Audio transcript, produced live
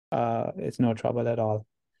It's no trouble at all.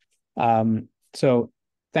 So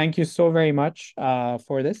thank you so very much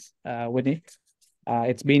for this, Whitney.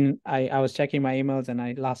 It's been I was checking my emails and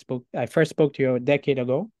I first spoke to you a decade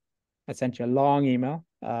ago. I sent you a long email.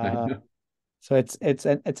 So it's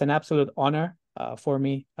an absolute honor for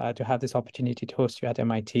me to have this opportunity to host you at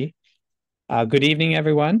MIT. Good evening,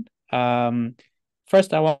 everyone.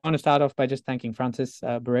 First, I want to start off by just thanking Francis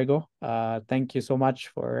Borrego. Thank you so much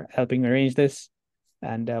for helping arrange this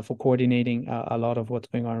and for coordinating a lot of what's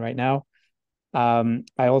going on right now.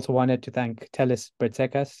 I also wanted to thank Telis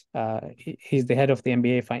Bertsekas. He's the head of the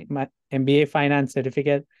MBA Finance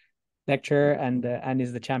Certificate lecturer and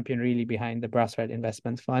is the champion really behind the Brassard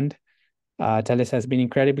Investments Fund. Telis has been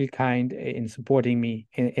incredibly kind in supporting me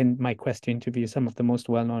in my quest to interview some of the most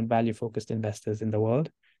well-known value-focused investors in the world.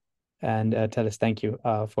 And Telis, thank you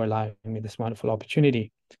for allowing me this wonderful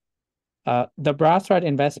opportunity. The Brassard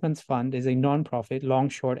Investments Fund is a non-profit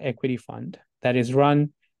long-short equity fund that is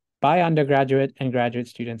run by undergraduate and graduate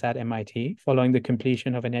students at MIT following the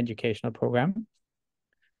completion of an educational program.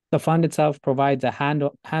 The fund itself provides a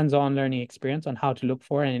hands-on learning experience on how to look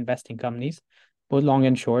for and invest in companies, both long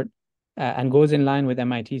and short, and goes in line with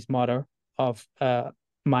MIT's motto of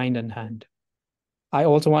mind and hand. I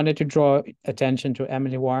also wanted to draw attention to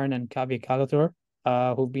Emily Warren and Kavi Kalathur,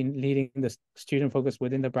 who've been leading the student focus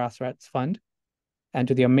within the Brassard Fund, and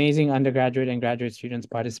to the amazing undergraduate and graduate students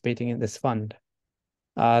participating in this fund.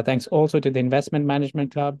 Thanks also to the Investment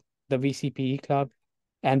Management Club, the VCPE Club,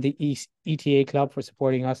 and the ETA Club for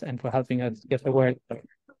supporting us and for helping us get the word.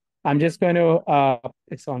 I'm just going to,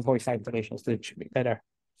 it's on voice isolation, so it should be better.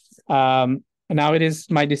 Now it is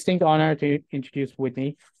my distinct honor to introduce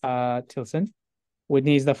Whitney Tilson.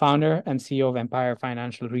 Whitney is the founder and CEO of Empire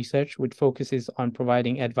Financial Research, which focuses on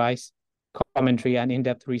providing advice, commentary, and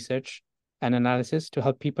in-depth research and analysis to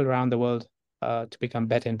help people around the world to become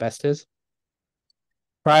better investors.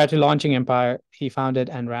 Prior to launching Empire, he founded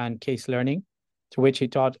and ran Case Learning, to which he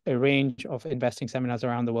taught a range of investing seminars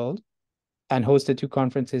around the world and hosted 2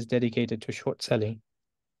 conferences dedicated to short selling.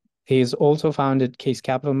 He has also founded Case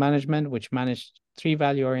Capital Management, which managed 3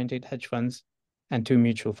 value-oriented hedge funds and 2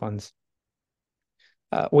 mutual funds.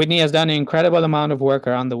 Whitney has done an incredible amount of work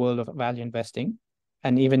around the world of value investing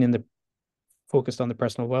and even focused on the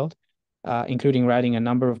personal world, including writing a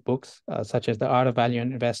number of books, such as The Art of Value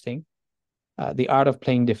Investing, The Art of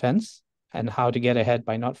Playing Defense, and How to Get Ahead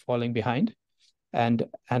by Not Falling Behind, and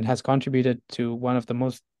has contributed to one of the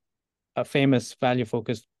most famous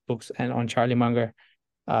value-focused books and on Charlie Munger,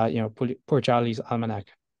 Poor Charlie's Almanac.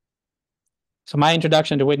 So my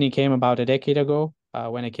introduction to Whitney came about a decade ago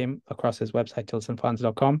when I came across his website,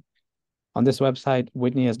 tilsonfunds.com. On this website,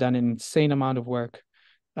 Whitney has done an insane amount of work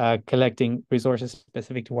collecting resources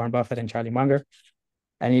specific to Warren Buffett and Charlie Munger.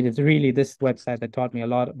 And it is really this website that taught me a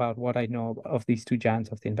lot about what I know of these 2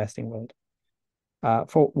 giants of the investing world.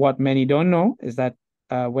 For what many don't know is that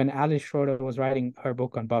when Alice Schroeder was writing her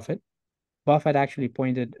book on Buffett, Buffett actually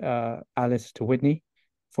pointed Alice to Whitney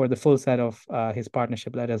for the full set of his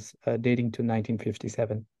partnership letters dating to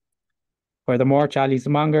 1957. Furthermore, Charlie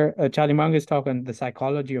Munger's talk on the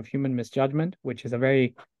psychology of human misjudgment, which is a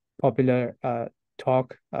very popular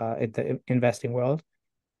talk in the investing world,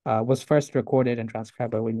 was first recorded and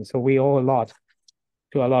transcribed by Whitney. So we owe a lot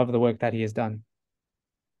to a lot of the work that he has done.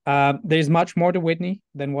 There's much more to Whitney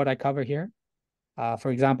than what I cover here.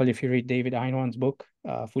 For example, if you read David Einhorn's book,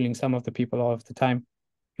 Fooling Some of the People All of the Time,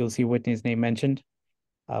 you'll see Whitney's name mentioned.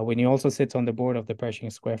 Whitney also sits on the board of the Pershing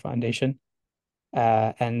Square Foundation.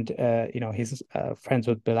 He's friends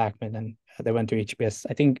with Bill Ackman, and they went to HBS,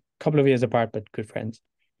 I think a couple of years apart, but good friends.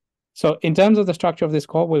 So in terms of the structure of this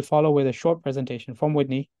call, we'll follow with a short presentation from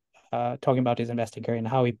Whitney, talking about his investing career and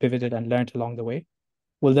how he pivoted and learned along the way.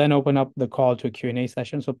 We'll then open up the call to a Q&A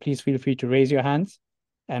session. So please feel free to raise your hands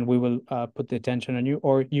and we will put the attention on you,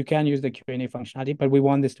 or you can use the Q&A functionality, but we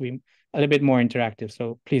want this to be a little bit more interactive.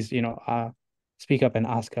 So please, speak up and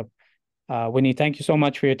ask up. Whitney, thank you so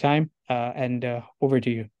much for your time, and over to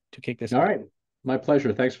you to kick this off. All right. My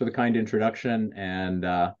pleasure. Thanks for the kind introduction. And,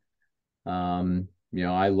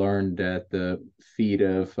 I learned at the feet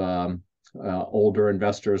of older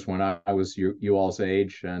investors when I was you all's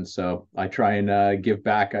age. And so I try and give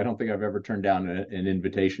back. I don't think I've ever turned down an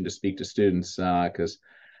invitation to speak to students because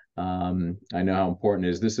I know how important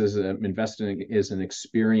it is. This is investing is an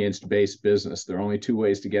experience-based business. There are only 2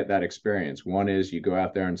 ways to get that experience. One is you go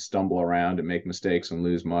out there and stumble around and make mistakes and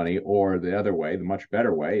lose money, or the other way, the much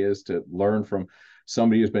better way, is to learn from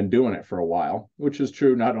somebody who's been doing it for a while, which is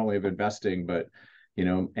true not only of investing, but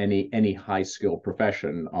any high skill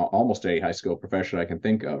profession, almost any high skill profession I can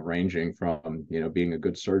think of, ranging from being a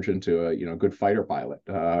good surgeon to a good fighter pilot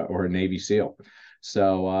or a Navy SEAL.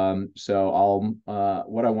 So I'll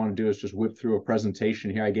what I want to do is just whip through a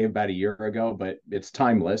presentation here I gave about a year ago, but it's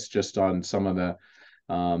timeless, just on some of the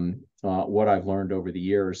what I've learned over the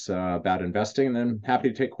years about investing, and then happy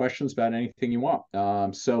to take questions about anything you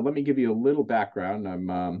want. So let me give you a little background.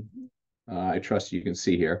 I trust you can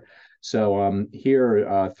see here. So here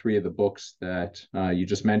are three of the books that you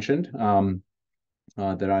just mentioned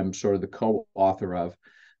that I'm sort of the co-author of.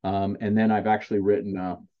 And then I've actually written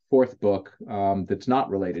a fourth book that's not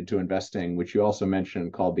related to investing, which you also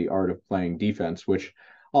mentioned, called The Art of Playing Defense, which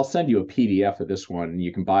I'll send you a PDF of this one.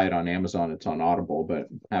 You can buy it on Amazon. It's on Audible, but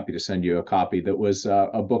happy to send you a copy. That was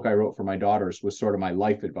a book I wrote for my daughters, was sort of my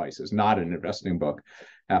life advice. It's not an investing book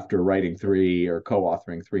after writing three or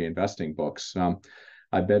co-authoring three investing books.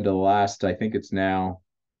 I've been to the last, I think it's now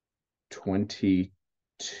 22.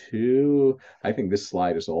 I think this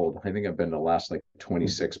slide is old. I think I've been to the last like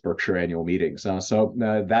 26 Berkshire annual meetings. So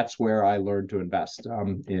that's where I learned to invest,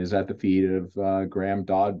 is at the feet of Graham,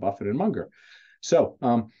 Dodd, Buffett, and Munger. So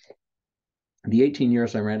the 18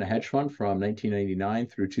 years I ran a hedge fund from 1999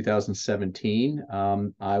 through 2017,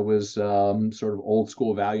 I was sort of old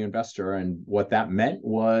school value investor. And what that meant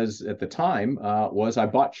was, at the time, was I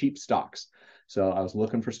bought cheap stocks. So I was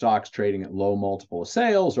looking for stocks trading at low multiple of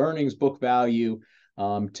sales, earnings, book value,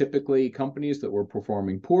 typically companies that were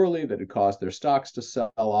performing poorly, that had caused their stocks to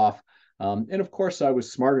sell off. And of course, I was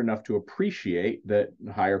smart enough to appreciate that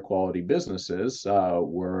higher quality businesses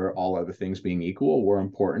were, all other things being equal, were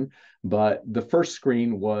important. But the first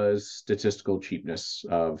screen was statistical cheapness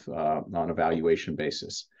of on a valuation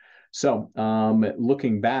basis. So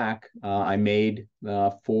looking back, I made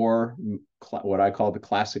four what I call the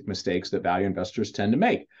classic mistakes that value investors tend to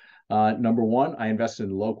make. Number one, I invested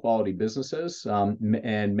in low quality businesses,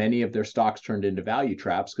 and many of their stocks turned into value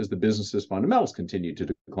traps because the business's fundamentals continued to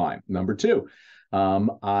decline. Number two,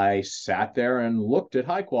 I sat there and looked at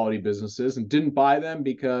high quality businesses and didn't buy them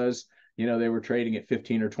because they were trading at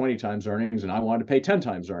 15 or 20 times earnings, and I wanted to pay 10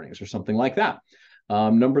 times earnings or something like that.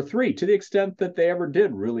 Number three, to the extent that they ever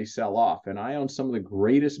did really sell off, and I owned some of the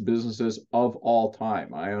greatest businesses of all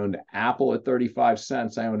time. I owned Apple at 35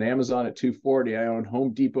 cents. I owned Amazon at 240. I owned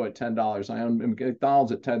Home Depot at $10. I owned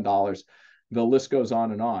McDonald's at $10. The list goes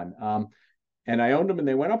on and on. And I owned them, and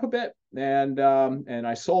they went up a bit, and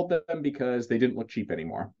I sold them because they didn't look cheap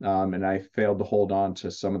anymore. And I failed to hold on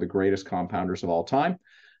to some of the greatest compounders of all time.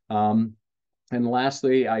 And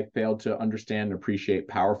lastly, I failed to understand and appreciate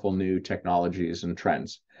powerful new technologies and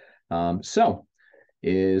trends. What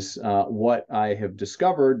I have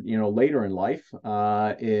discovered, later in life,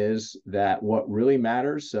 is that what really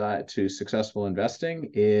matters to successful investing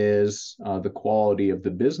is the quality of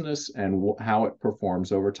the business and how it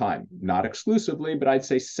performs over time. Not exclusively, but I'd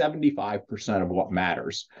say 75% of what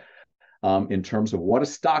matters in terms of what a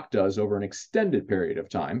stock does over an extended period of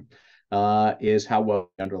time. Is how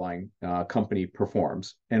well the underlying company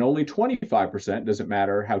performs. And only 25% doesn't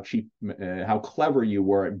matter how cheap, how clever you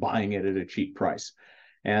were at buying it at a cheap price.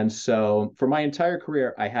 And so for my entire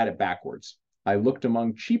career, I had it backwards. I looked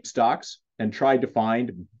among cheap stocks and tried to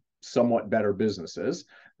find somewhat better businesses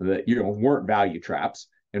that weren't value traps.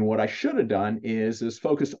 And what I should have done is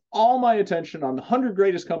focused all my attention on the 100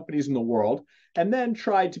 greatest companies in the world, and then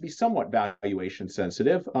tried to be somewhat valuation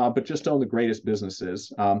sensitive, but just own the greatest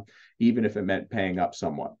businesses, even if it meant paying up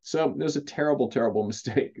somewhat. So it was a terrible, terrible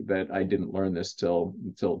mistake that I didn't learn this till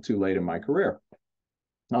too late in my career.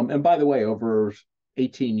 And by the way, over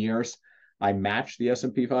 18 years, I matched the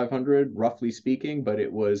S&P 500, roughly speaking, but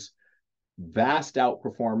it was vast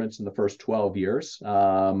outperformance in the first 12 years,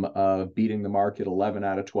 of beating the market 11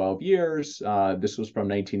 out of 12 years. This was from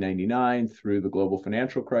 1999 through the global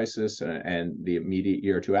financial crisis and the immediate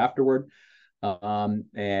year or two afterward.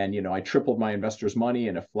 And I tripled my investors' money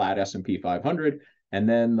in a flat S&P 500. And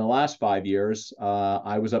then the last 5 years,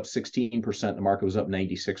 I was up 16%. The market was up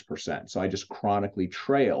 96%. So I just chronically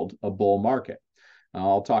trailed a bull market.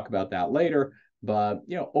 I'll talk about that later. But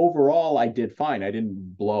overall, I did fine. I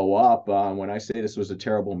didn't blow up. When I say this was a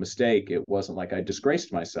terrible mistake, it wasn't like I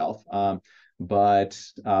disgraced myself. But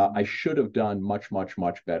I should have done much, much,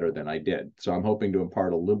 much better than I did. So I'm hoping to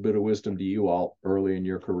impart a little bit of wisdom to you all early in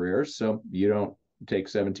your careers, so you don't take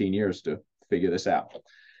 17 years to figure this out.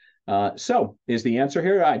 So is the answer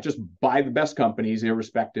here? I just buy the best companies,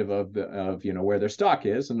 irrespective of where their stock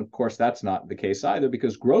is. And of course, that's not the case either,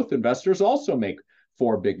 because growth investors also make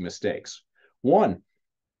four big mistakes. One,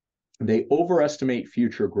 They overestimate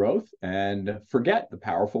future growth and forget the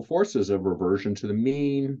powerful forces of reversion to the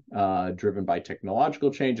mean, driven by technological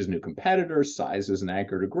changes, new competitors, size is an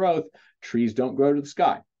anchor to growth, trees don't grow to the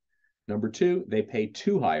sky. Number two, they pay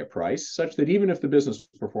too high a price, such that even if the business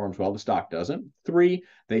performs well, the stock doesn't. Three,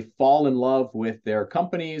 they fall in love with their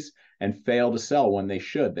companies and fail to sell when they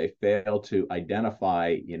should. They fail to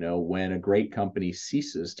identify, when a great company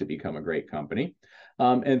ceases to become a great company.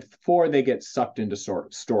 And four, they get sucked into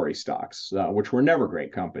story stocks, which were never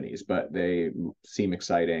great companies, but they seem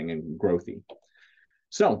exciting and growthy.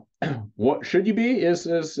 So what should you be is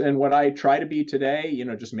and what I try to be today,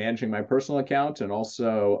 just managing my personal account, and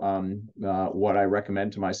also what I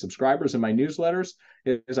recommend to my subscribers in my newsletters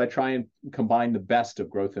is I try and combine the best of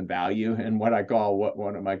growth and value, and what I call, what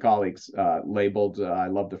one of my colleagues labeled, I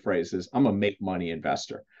love the phrase, is I'm a make money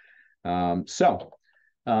investor.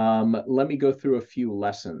 Let me go through a few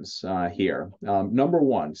lessons here. Number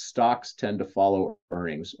one, stocks tend to follow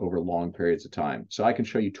earnings over long periods of time. So I can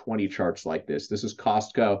show you 20 charts like this. This is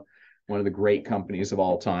Costco, one of the great companies of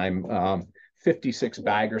all time. 56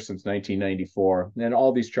 bagger since 1994. And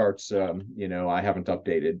all these charts, I haven't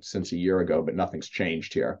updated since a year ago, but nothing's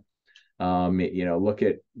changed here. Look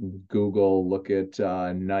at Google, look at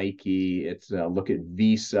Nike, look at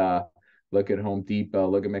Visa, look at Home Depot,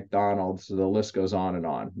 look at McDonald's, the list goes on and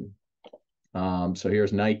on. So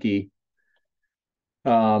here's Nike.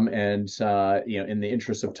 In the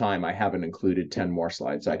interest of time, I haven't included 10 more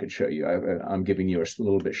slides I could show you. I'm giving you a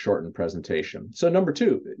little bit shortened presentation. So number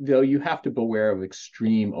two, though, you have to beware of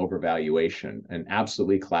extreme overvaluation. An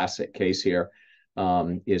absolutely classic case here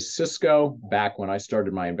is Cisco. Back when I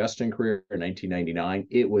started my investing career in 1999,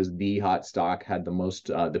 it was the hot stock, had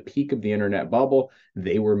the peak of the internet bubble.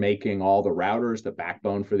 They were making all the routers, the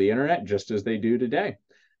backbone for the internet, just as they do today.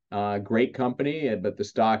 Great company, but the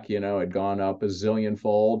stock, had gone up a zillion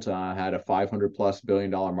fold, had a $500+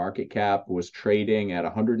 billion market cap, was trading at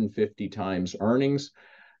 150 times earnings.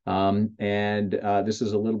 This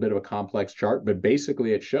is a little bit of a complex chart, but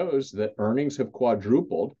basically it shows that earnings have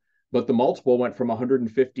quadrupled, but the multiple went from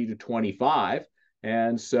 150 to 25.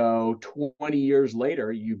 And so 20 years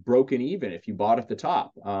later, you've broken even if you bought at the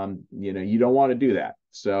top. You don't want to do that.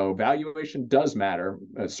 So valuation does matter,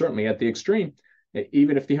 certainly at the extreme.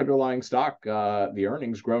 Even if the underlying stock, the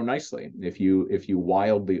earnings grow nicely, if you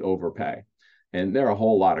wildly overpay. And there are a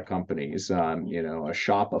whole lot of companies, a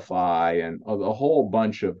Shopify and a whole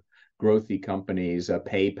bunch of growthy companies,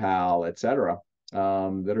 PayPal, et cetera,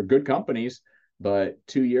 that are good companies. But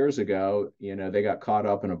 2 years ago, they got caught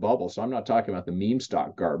up in a bubble. So I'm not talking about the meme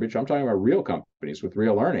stock garbage. I'm talking about real companies with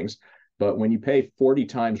real earnings. But when you pay 40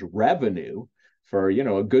 times revenue for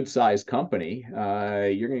a good sized company,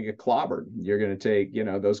 you're going to get clobbered. You're going to take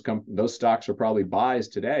those stocks are probably buys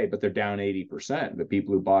today, but they're down 80%. The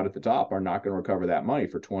people who bought at the top are not going to recover that money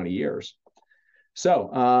for 20 years. So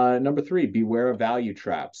number three, beware of value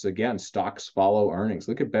traps. Again, stocks follow earnings.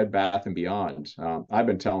 Look at Bed Bath and Beyond. I've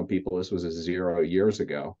been telling people this was a 0 years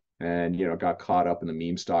ago, and got caught up in the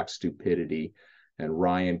meme stock stupidity, and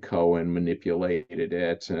Ryan Cohen manipulated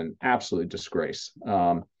it, and absolute disgrace.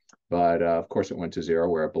 But of course, it went to 0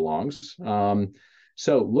 where it belongs.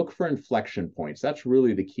 So look for inflection points. That's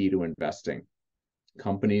really the key to investing.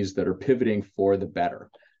 Companies that are pivoting for the better.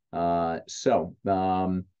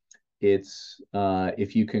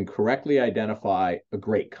 If you can correctly identify a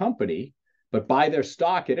great company, but buy their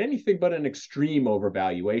stock at anything but an extreme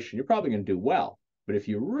overvaluation, you're probably going to do well. But if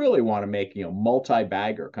you really want to make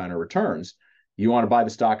multi-bagger kind of returns, you want to buy the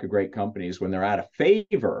stock of great companies when they're out of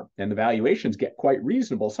favor and the valuations get quite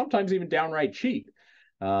reasonable, sometimes even downright cheap.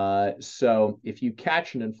 So if you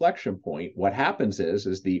catch an inflection point, what happens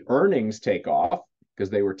is the earnings take off because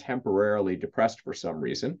they were temporarily depressed for some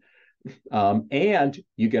reason. And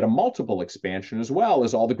you get a multiple expansion as well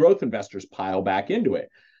as all the growth investors pile back into it.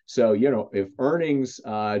 So, if earnings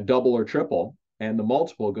double or triple and the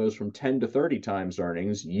multiple goes from 10 to 30 times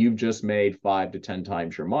earnings, you've just made 5 to 10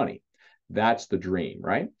 times your money. That's the dream,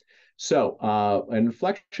 right? So an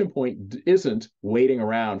inflection point isn't waiting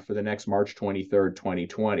around for the next March 23rd,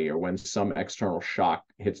 2020, or when some external shock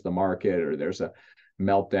hits the market or there's a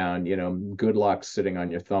meltdown. Good luck sitting on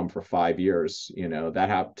your thumb for 5 years.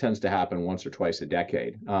 That tends to happen once or twice a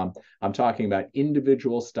decade. I'm talking about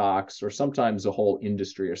individual stocks, or sometimes the whole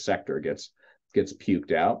industry or sector gets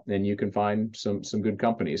puked out, and you can find some good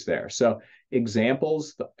companies there. So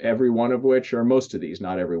examples, every one of which, or most of these,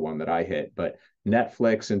 not every one that I hit, but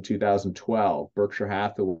Netflix in 2012, Berkshire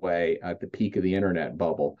Hathaway at the peak of the internet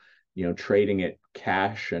bubble, trading at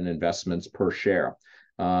cash and investments per share.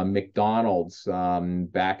 McDonald's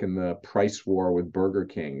back in the price war with Burger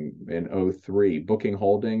King in '03. Booking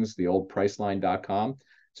Holdings, the old Priceline.com,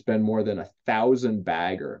 it's been more than 1,000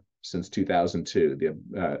 bagger since 2002.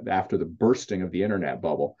 After the bursting of the internet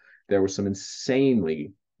bubble, there were some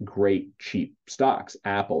insanely great cheap stocks,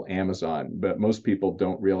 Apple, Amazon, but most people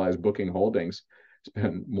don't realize Booking Holdings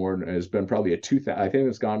has been probably a 2,000. I think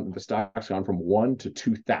the stock's gone from 1 to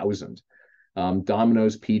 2,000.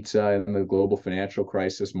 Domino's Pizza in the global financial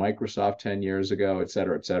crisis, Microsoft 10 years ago, et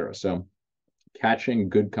cetera, et cetera. So catching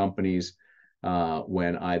good companies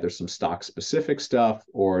when either some stock specific stuff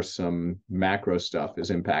or some macro stuff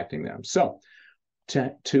is impacting them. So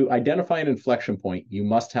to identify an inflection point, you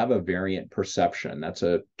must have a variant perception. That's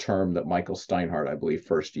a term that Michael Steinhardt, I believe,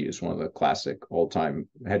 first used, one of the classic old-time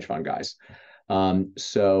hedge fund guys.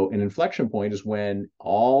 So an inflection point is when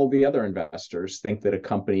all the other investors think that a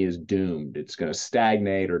company is doomed, it's going to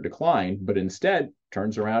stagnate or decline, but instead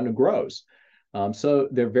turns around and grows. So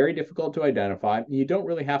they're very difficult to identify. You don't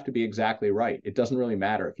really have to be exactly right. It doesn't really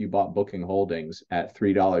matter if you bought Booking Holdings at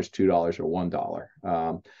 $3, $2, or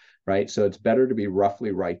 $1, right? So it's better to be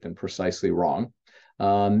roughly right than precisely wrong.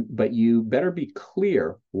 But you better be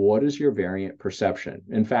clear, what is your variant perception?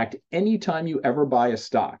 In fact, anytime you ever buy a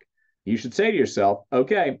stock, you should say to yourself,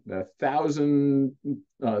 okay, 1,000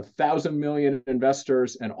 million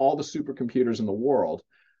investors and all the supercomputers in the world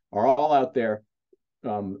are all out there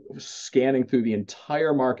scanning through the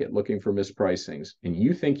entire market looking for mispricings, and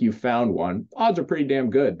you think you found one. Odds are pretty damn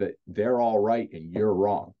good that they're all right and you're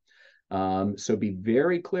wrong. So be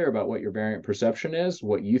very clear about what your variant perception is,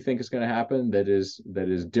 what you think is going to happen that is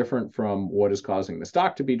different from what is causing the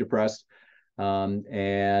stock to be depressed. And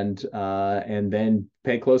then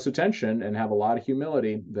pay close attention and have a lot of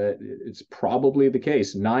humility that it's probably the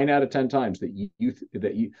case 9 out of 10 times that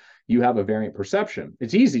you have a variant perception.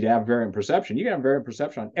 It's easy to have variant perception. You can have variant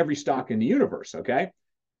perception on every stock in the universe. Okay.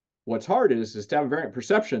 What's hard is to have a variant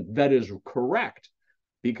perception that is correct,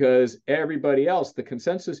 because everybody else, the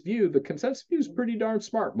consensus view is pretty darn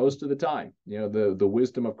smart most of the time. The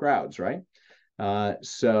wisdom of crowds, right?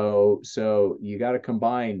 So you got to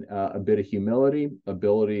combine a bit of humility,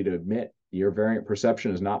 ability to admit your variant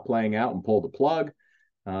perception is not playing out and pull the plug,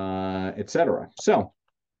 etc. So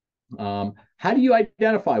how do you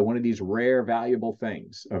identify one of these rare, valuable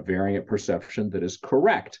things, a variant perception that is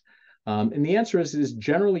correct? And the answer is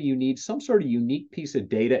generally you need some sort of unique piece of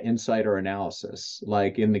data, insight, or analysis.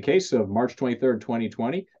 Like in the case of March 23rd,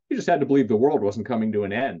 2020, you just had to believe the world wasn't coming to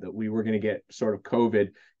an end, that we were going to get sort of COVID.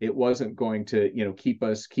 It wasn't going to, keep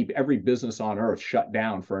every business on earth shut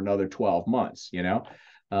down for another 12 months,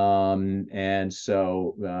 And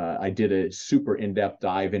so I did a super in-depth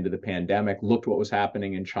dive into the pandemic, looked what was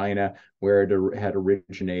happening in China, where it had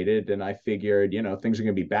originated, and I figured, things are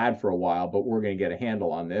going to be bad for a while, but we're going to get a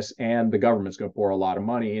handle on this, and the government's going to pour a lot of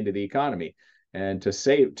money into the economy and to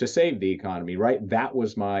save the economy, right? That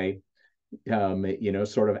was my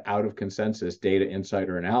sort of out of consensus data, insight,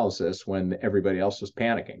 or analysis when everybody else was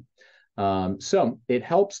panicking. So it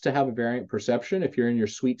helps to have a variant perception if you're in your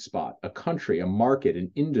sweet spot, a country, a market,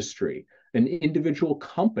 an industry, an individual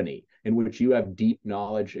company in which you have deep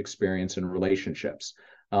knowledge, experience, and relationships.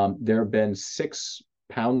 There have been 6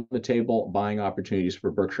 pound the table buying opportunities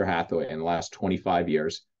for Berkshire Hathaway in the last 25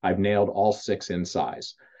 years. I've nailed all 6 in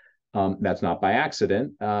size. That's not by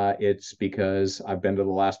accident. It's because I've been to the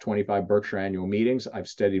last 25 Berkshire annual meetings. I've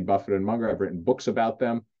studied Buffett and Munger. I've written books about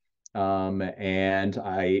them. And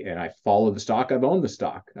I follow the stock. I've owned the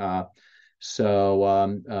stock. For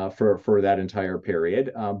that entire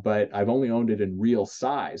period, but I've only owned it in real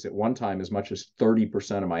size at one time as much as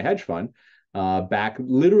 30% of my hedge fund, back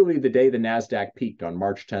literally the day the NASDAQ peaked on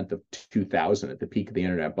March 10th of 2000 at the peak of the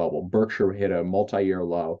internet bubble. Berkshire hit a multi-year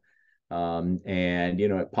low. And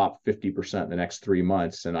it popped 50% in the next 3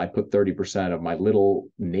 months, and I put 30% of my little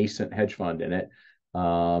nascent hedge fund in it.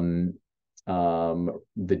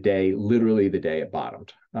 Literally the day it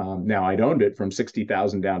bottomed. Now I'd owned it from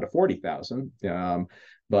 60,000 down to 40,000,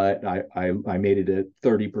 but I made it a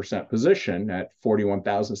 30% position at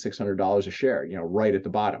 $41,600 a share, right at the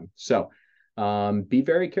bottom. So be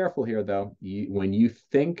very careful here, though. When you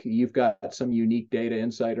think you've got some unique data,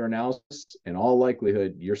 insight, or analysis, in all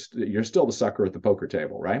likelihood, you're still the sucker at the poker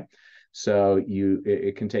table, right? So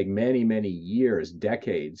it can take many, many years,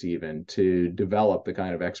 decades even, to develop the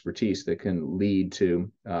kind of expertise that can lead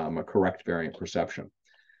to a correct variant perception.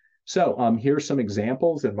 So here's some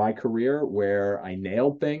examples in my career where I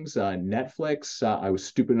nailed things. Netflix, I was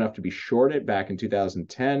stupid enough to be short it back in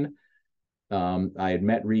 2010. I had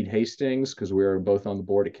met Reed Hastings because we were both on the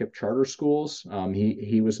board of KIPP charter schools.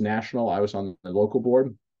 He was national, I was on the local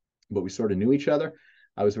board, but we sort of knew each other.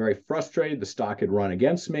 I was very frustrated. The stock had run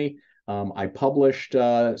against me. I published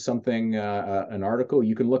an article.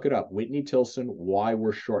 You can look it up. Whitney Tilson, Why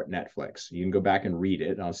We're Short Netflix. You can go back and read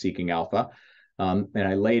it on Seeking Alpha. And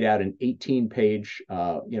I laid out an 18-page,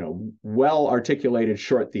 well-articulated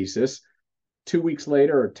short thesis. 2 weeks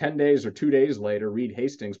later, or 10 days, or 2 days later, Reed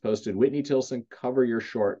Hastings posted, Whitney Tilson, cover your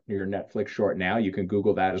Netflix short now. You can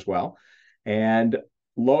Google that as well. And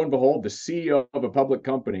lo and behold, the CEO of a public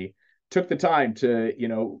company took the time to,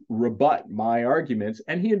 rebut my arguments.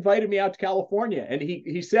 And he invited me out to California. And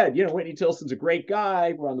he said, Whitney Tilson's a great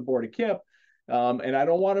guy. We're on the board of KIP. And I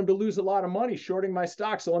don't want him to lose a lot of money shorting my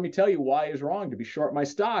stock. So let me tell you why it's wrong to be short my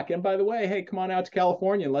stock. And by the way, hey, come on out to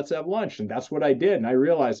California and let's have lunch. And that's what I did. And I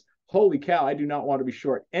realized, holy cow, I do not want to be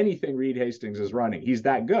short anything Reed Hastings is running. He's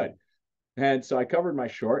that good. And so I covered my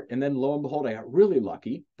short. And then lo and behold, I got really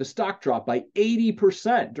lucky. The stock dropped by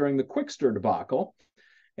 80% during the Quickster debacle.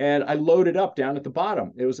 And I loaded up down at the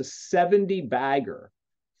bottom. It was a 70 bagger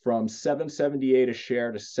from $778 a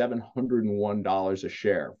share to $701 a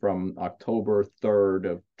share from October 3rd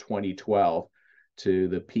of 2012 to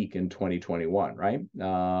the peak in 2021, right?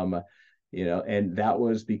 And that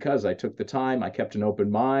was because I took the time, I kept an open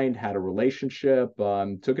mind, had a relationship,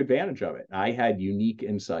 took advantage of it. I had unique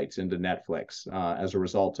insights into Netflix as a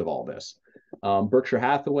result of all this. Berkshire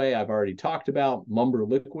Hathaway, I've already talked about. Lumber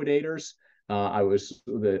Liquidators. I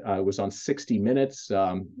was on 60 Minutes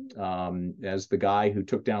as the guy who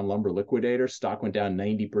took down Lumber Liquidators. Stock went down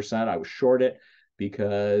 90%. I was short it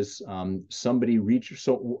because somebody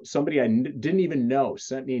I didn't even know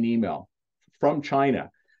sent me an email from China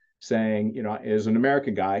saying, as an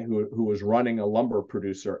American guy who was running a lumber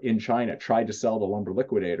producer in China, tried to sell to Lumber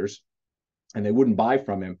Liquidators, and they wouldn't buy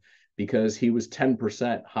from him because he was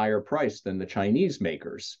 10% higher priced than the Chinese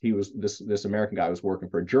makers. He was this American guy was working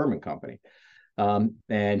for a German company.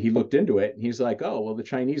 And he looked into it and he's like, oh, well, the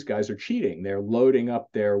Chinese guys are cheating. They're loading up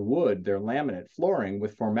their wood, their laminate flooring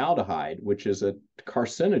with formaldehyde, which is a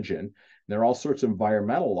carcinogen. There are all sorts of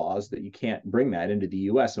environmental laws that you can't bring that into the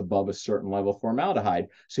US above a certain level of formaldehyde.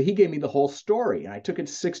 So he gave me the whole story and I took it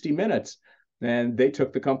 60 Minutes and they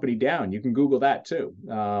took the company down. You can Google that too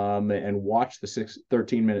and watch the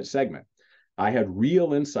 13-minute segment. I had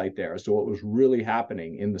real insight there as to what was really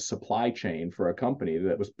happening in the supply chain for a company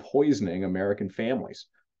that was poisoning American families.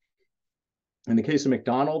 In the case of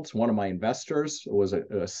McDonald's, one of my investors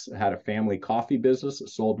had a family coffee business that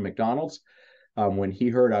sold McDonald's. When he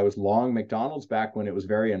heard I was long McDonald's back when it was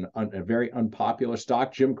a very unpopular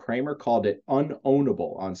stock, Jim Cramer called it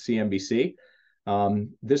unownable on CNBC.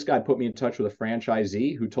 This guy put me in touch with a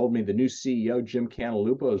franchisee who told me the new CEO, Jim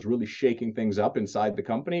Cantalupo, is really shaking things up inside the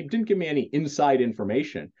company. Didn't give me any inside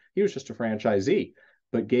information. He was just a franchisee,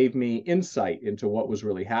 but gave me insight into what was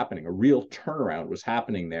really happening. A real turnaround was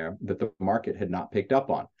happening there that the market had not picked up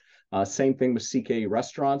on. Same thing with CKE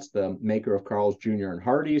Restaurants, the maker of Carl's Jr. and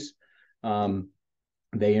Hardee's.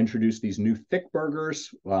 They introduced these new thick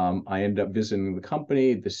burgers. I ended up visiting the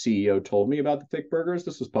company. The CEO told me about the thick burgers.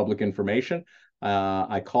 This was public information.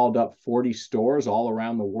 I called up 40 stores all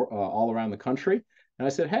around the country. And I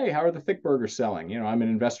said, hey, how are the thick burgers selling? I'm an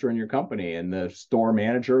investor in your company. And the store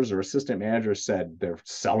managers or assistant managers said they're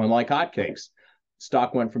selling like hotcakes.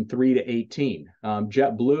 Stock went from 3 to 18.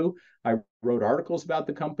 JetBlue, I wrote articles about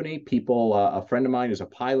the company. A friend of mine who's a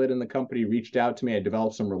pilot in the company reached out to me. I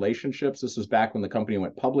developed some relationships. This was back when the company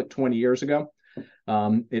went public 20 years ago.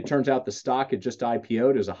 It turns out the stock had just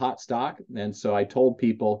IPO'd as a hot stock. And so I told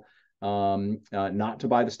people not to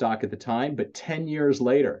buy the stock at the time, but 10 years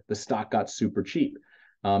later, the stock got super cheap.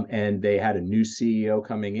 And they had a new CEO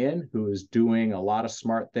coming in who was doing a lot of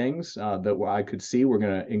smart things that I could see were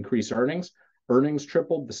going to increase earnings. Earnings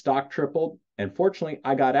tripled, the stock tripled, and fortunately,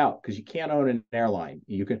 I got out because you can't own an airline.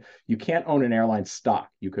 You can't own an airline stock.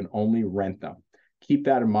 You can only rent them. Keep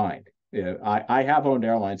that in mind. I have owned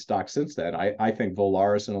airline stocks since then. I think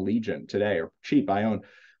Volaris and Allegiant today are cheap. I own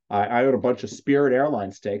a bunch of Spirit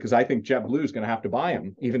Airlines today because I think JetBlue is going to have to buy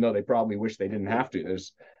them, even though they probably wish they didn't have to.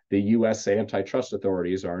 The U.S. antitrust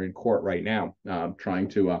authorities are in court right now trying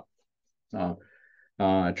to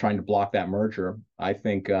block that merger. I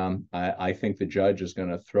think the judge is going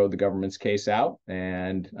to throw the government's case out,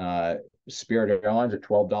 and Spirit Airlines at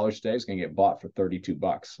 $12 today is going to get bought for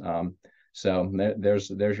 $32. So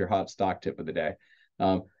there's your hot stock tip of the day.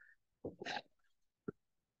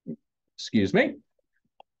 Excuse me.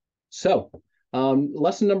 So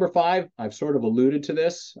lesson number 5, I've sort of alluded to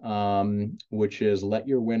this, which is let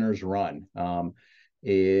your winners run.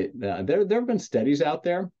 There have been studies out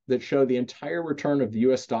there that show the entire return of the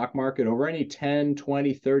U.S. stock market over any 10,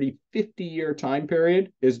 20, 30, 50-year time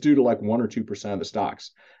period is due to like 1 or 2% of the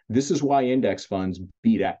stocks. This is why index funds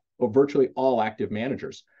beat virtually all active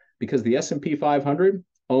managers, because the S&P 500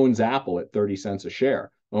 owns Apple at 30 cents a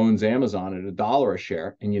share, owns Amazon at $1 a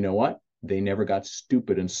share. And you know what? They never got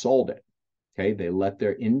stupid and sold it. Okay. They let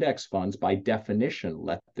their index funds, by definition,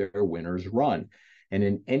 let their winners run. And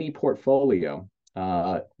in any portfolio,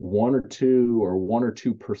 1 or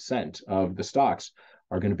 2% of the stocks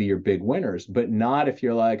are going to be your big winners, but not if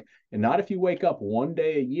you're like, and not if you wake up one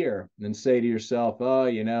day a year and say to yourself, oh,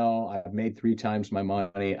 I've made 3 times my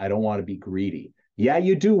money. I don't want to be greedy. Yeah,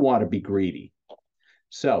 you do want to be greedy.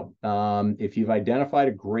 So if you've identified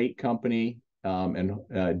a great company,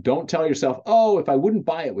 and don't tell yourself, oh, if I wouldn't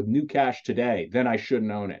buy it with new cash today, then I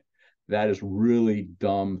shouldn't own it. That is really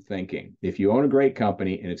dumb thinking. If you own a great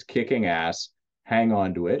company and it's kicking ass, hang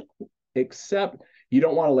on to it, except you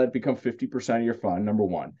don't want to let it become 50% of your fund, number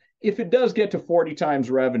one. If it does get to 40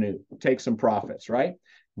 times revenue, take some profits, right?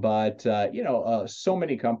 But so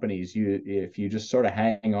many companies, if you just sort of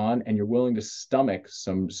hang on and you're willing to stomach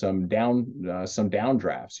some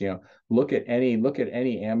downdrafts, look at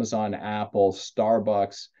any Amazon, Apple,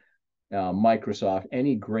 Starbucks, Microsoft,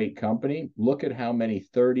 any great company. Look at how many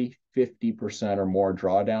 30, 50% or more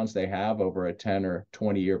drawdowns they have over a 10 or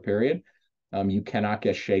 20-year period. You cannot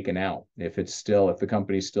get shaken out if the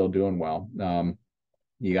company's still doing well.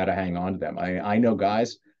 You got to hang on to them. I know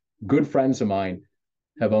guys, good friends of mine,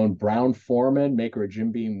 have owned Brown-Forman, maker of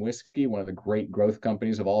Jim Beam whiskey, one of the great growth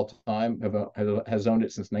companies of all time, has owned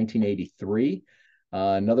it since 1983.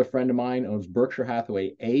 Another friend of mine owns Berkshire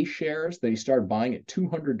Hathaway A shares that he started buying at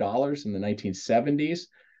 $200 in the 1970s.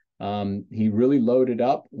 He really loaded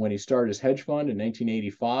up when he started his hedge fund in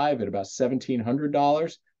 1985 at about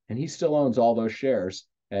 $1,700, and he still owns all those shares.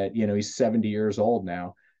 He's 70 years old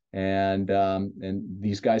now. And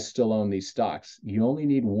these guys still own these stocks. You only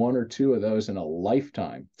need 1 or 2 of those in a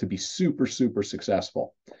lifetime to be super, super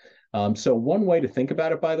successful. So one way to think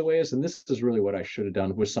about it, by the way, is, and this is really what I should have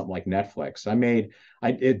done with something like Netflix.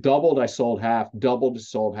 It doubled, I sold half, doubled,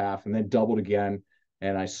 sold half, and then doubled again,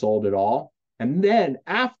 and I sold it all. And then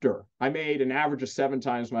after I made an average of 7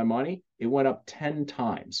 times my money, it went up 10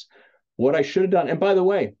 times. What I should have done, and by the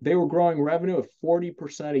way, they were growing revenue of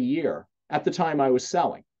 40% a year at the time I was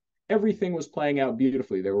selling. Everything was playing out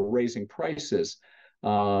beautifully. They were raising prices.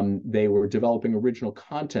 They were developing original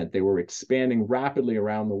content. They were expanding rapidly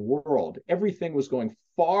around the world. Everything was going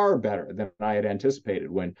far better than I had anticipated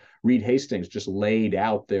when Reed Hastings just laid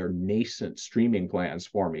out their nascent streaming plans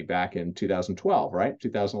for me back in 2012, right?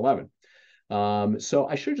 2011. So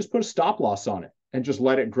I should have just put a stop loss on it and just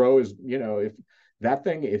let it grow as,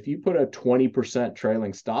 if you put a 20%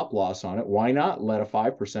 trailing stop loss on it, why not let a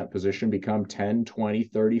 5% position become 10, 20,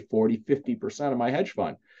 30, 40, 50% of my hedge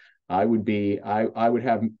fund? I would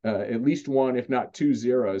have at least 1, if not 2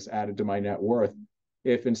 zeros added to my net worth.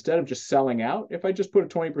 If instead of just selling out, if I just put a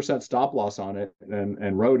 20% stop loss on it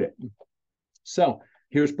and rode it. So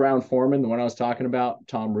here's Brown-Forman, the one I was talking about.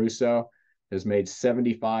 Tom Russo has made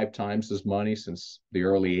 75 times his money since the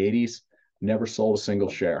early 80s, never sold a single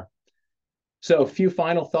share. So a few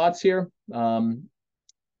final thoughts here.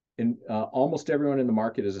 Almost everyone in the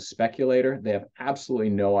market is a speculator. They have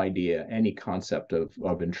absolutely no idea, any concept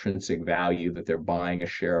of intrinsic value, that they're buying a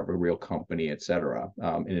share of a real company, et cetera.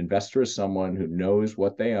 An investor is someone who knows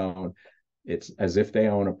what they own. It's as if they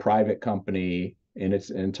own a private company in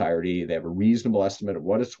its entirety. They have a reasonable estimate of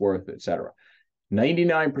what it's worth, et cetera.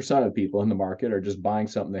 99% of people in the market are just buying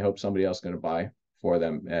something they hope somebody else is going to buy for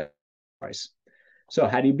them at price. So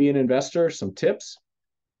how do you be an investor? Some tips.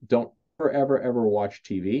 Don't ever watch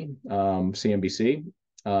TV, CNBC.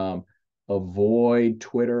 Avoid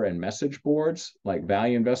Twitter and message boards like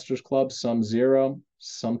Value Investors Club, some zero,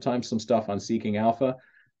 sometimes some stuff on Seeking Alpha,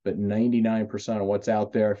 but 99% of what's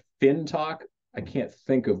out there. FinTalk, I can't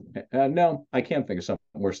think of something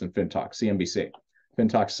worse than FinTalk, CNBC.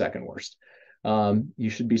 FinTalk's second worst.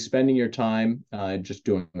 You should be spending your time just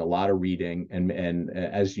doing a lot of reading and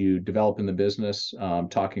as you develop in the business,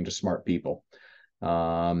 talking to smart people,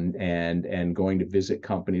 and going to visit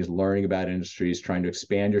companies, learning about industries, trying to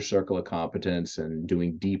expand your circle of competence and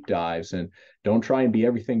doing deep dives. And don't try and be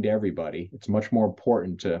everything to everybody. It's much more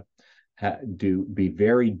important to be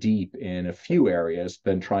very deep in a few areas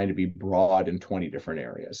than trying to be broad in 20 different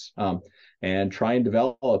areas. And try and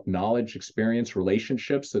develop knowledge, experience,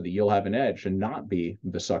 relationships so that you'll have an edge and not be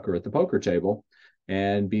the sucker at the poker table.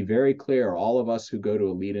 And be very clear, all of us who go to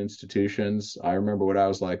elite institutions, I remember what I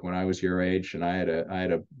was like when I was your age, and I had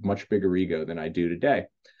a much bigger ego than I do today.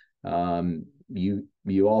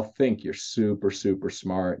 you all think you're super, super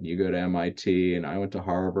smart, and you go to MIT, and I went to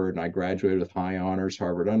Harvard, and I graduated with high honors,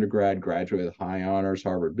 Harvard undergrad, graduated with high honors,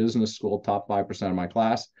 Harvard Business School, top 5% of my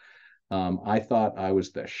class. I thought I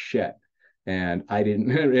was the shit. And I didn't,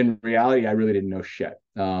 in reality, I really didn't know shit.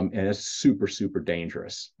 And it's super, super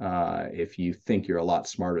dangerous if you think you're a lot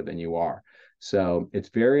smarter than you are. So it's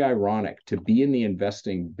very ironic to be in the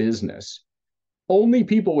investing business. Only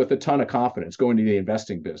people with a ton of confidence go into the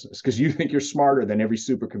investing business because you think you're smarter than every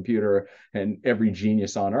supercomputer and every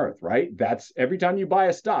genius on earth, right? That's every time you buy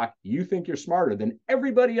a stock, you think you're smarter than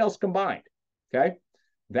everybody else combined. Okay.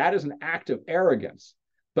 That is an act of arrogance.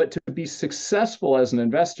 But to be successful as an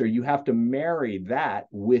investor, you have to marry that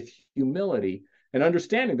with humility and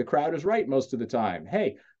understanding the crowd is right most of the time.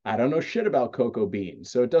 Hey, I don't know shit about cocoa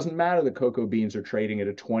beans. So it doesn't matter that cocoa beans are trading at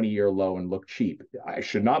a 20-year low and look cheap. I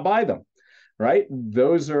should not buy them. Right.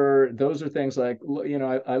 Those are things like,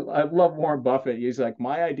 I love Warren Buffett. He's like,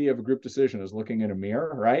 my idea of a group decision is looking in a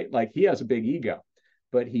mirror. Right. Like he has a big ego,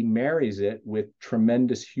 but he marries it with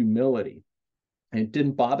tremendous humility. And it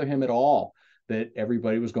didn't bother him at all that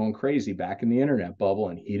everybody was going crazy back in the internet bubble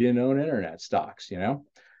and he didn't own internet stocks,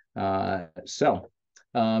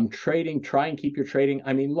 trading, try and keep your trading.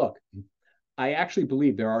 I mean, look, I actually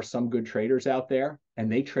believe there are some good traders out there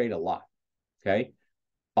and they trade a lot. Okay.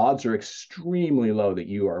 Odds are extremely low that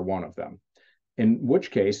you are one of them, in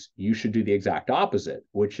which case you should do the exact opposite,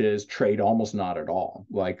 which is trade almost not at all.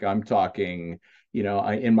 Like I'm talking,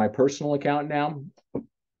 in my personal account now,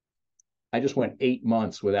 I just went 8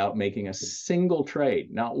 months without making a single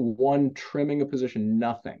trade, not one trimming a position,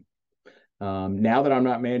 nothing. Now that I'm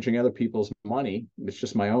not managing other people's money, it's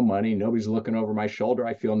just my own money. Nobody's looking over my shoulder.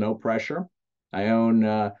 I feel no pressure. I own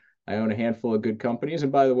a handful of good companies,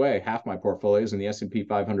 and by the way, half my portfolio is in the S&P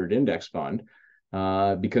 500 index fund.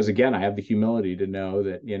 Because again, I have the humility to know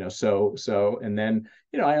that, and then,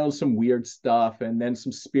 I own some weird stuff, and then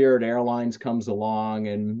some Spirit Airlines comes along,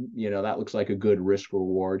 and, that looks like a good risk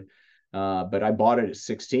reward. But I bought it at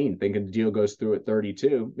 16, thinking the deal goes through at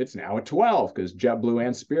 32. It's now at 12 because JetBlue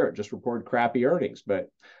and Spirit just reported crappy earnings. But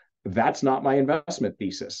that's not my investment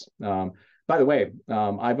thesis. By the way,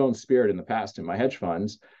 I've owned Spirit in the past in my hedge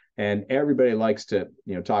funds, and everybody likes to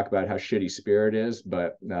talk about how shitty Spirit is.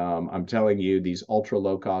 But I'm telling you, these ultra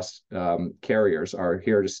low cost carriers are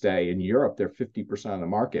here to stay. In Europe, they're 50% of the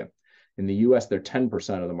market. In the US, they're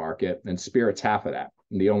 10% of the market, and Spirit's half of that.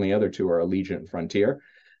 And the only other two are Allegiant and Frontier.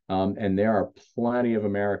 And there are plenty of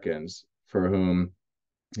Americans for whom,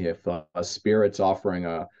 if Spirit's offering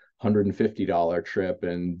a $150 trip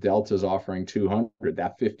and Delta's offering 200,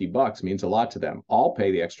 that $50 means a lot to them. I'll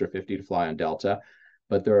pay the extra 50 to fly on Delta,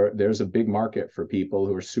 but there's a big market for people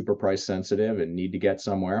who are super price sensitive and need to get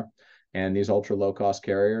somewhere. And these ultra low cost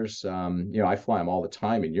carriers, I fly them all the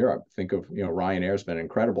time in Europe. Think of, Ryanair's been an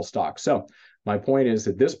incredible stock. So my point is,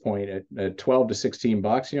 at this point, at 12 to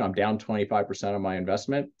 $16, I'm down 25% of my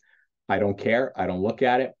investment. I don't care. I don't look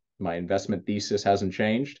at it. My investment thesis hasn't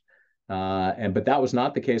changed. But that was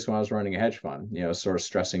not the case when I was running a hedge fund, sort of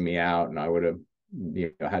stressing me out. And I would have,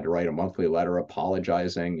 had to write a monthly letter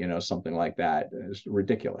apologizing, something like that. It's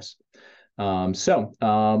ridiculous.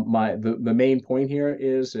 The main point here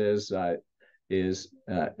is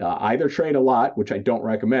either trade a lot, which I don't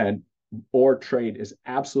recommend, or trade as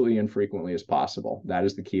absolutely infrequently as possible. That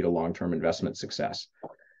is the key to long-term investment success.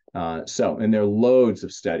 And there are loads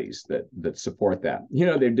of studies that support that.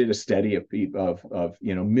 They did a study of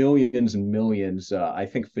millions and millions. I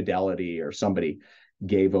think Fidelity or somebody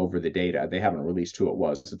gave over the data. They haven't released who it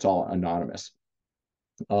was. It's all anonymous.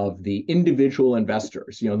 Of the individual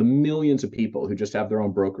investors, the millions of people who just have their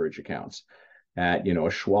own brokerage accounts at, a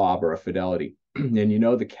Schwab or a Fidelity. And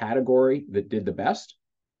the category that did the best?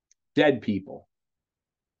 Dead people.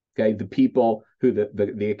 Okay, the people who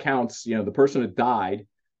the accounts, the person that died,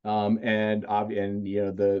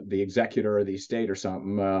 the executor of the estate or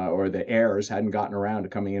something, or the heirs hadn't gotten around to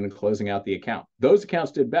coming in and closing out the account. Those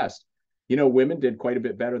accounts did best. Women did quite a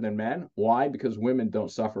bit better than men. Why? Because women don't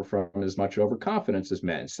suffer from as much overconfidence as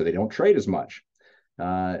men, so they don't trade as much.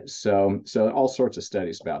 So all sorts of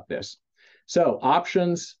studies about this. So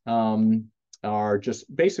options are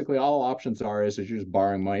just basically all options are is you're just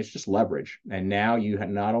borrowing money. It's just leverage. And now you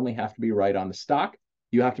not only have to be right on the stock,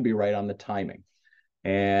 you have to be right on the timing.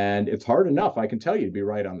 And it's hard enough, I can tell you, to be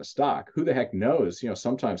right on the stock. Who the heck knows?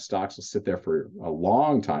 Sometimes stocks will sit there for a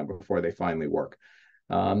long time before they finally work.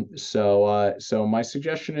 So my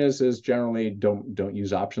suggestion is generally don't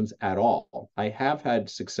use options at all. I have had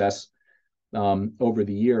success over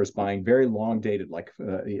the years buying very long dated, like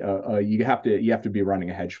you have to be running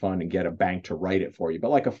a hedge fund and get a bank to write it for you,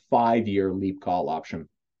 but like a 5-year leap call option.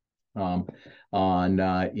 on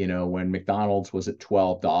when McDonald's was at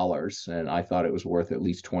 $12 and I thought it was worth at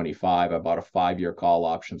least 25. I bought a 5-year call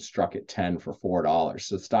option, struck at 10 for $4.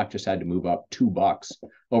 So the stock just had to move up $2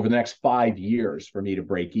 over the next 5 years for me to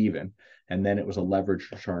break even. And then it was a leverage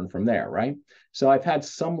return from there, right? So I've had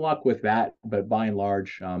some luck with that, but by and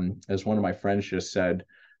large, as one of my friends just said,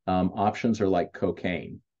 options are like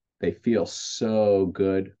cocaine. They feel so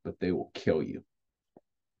good, but they will kill you.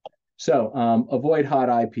 So avoid hot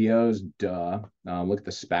IPOs, duh. Look at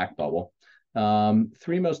the SPAC bubble.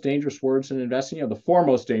 3 most dangerous words in investing. The 4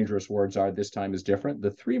 most dangerous words are, this time is different.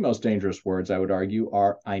 The 3 most dangerous words, I would argue,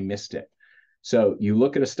 are I missed it. So you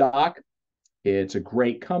look at a stock, it's a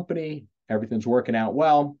great company, everything's working out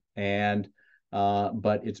well, and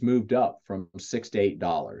but it's moved up from $6 to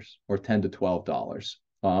 $8 or $10 to $12.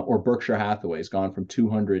 Or Berkshire Hathaway's gone from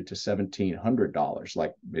 $200 to $1,700,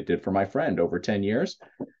 like it did for my friend over 10 years.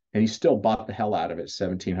 And he still bought the hell out of it,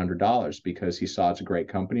 $1,700, because he saw it's a great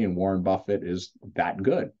company and Warren Buffett is that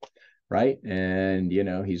good, right? And,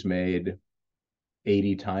 he's made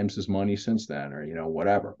 80 times his money since then, or,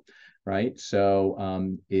 whatever, right?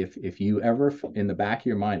 So if you ever, in the back of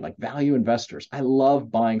your mind, like value investors, I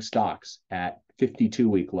love buying stocks at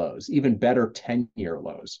 52-week lows, even better 10-year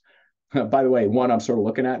lows. By the way, one I'm sort of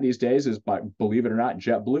looking at these days is, believe it or not,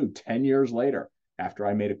 JetBlue, 10 years later, after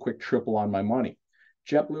I made a quick triple on my money.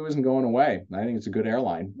 JetBlue isn't going away. I think it's a good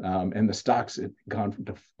airline. And the stocks have gone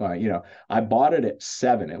to, I bought it at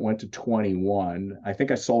 7. It went to 21. I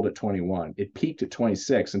think I sold at 21. It peaked at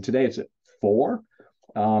 26. And today it's at 4.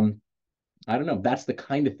 I don't know. That's the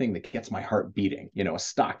kind of thing that gets my heart beating, a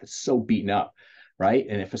stock that's so beaten up, right?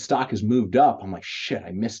 And if a stock has moved up, I'm like, shit,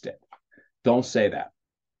 I missed it. Don't say that.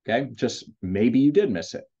 Okay, just maybe you did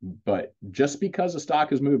miss it, but just because a stock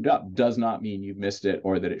has moved up does not mean you've missed it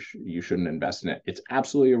or that you shouldn't invest in it. It's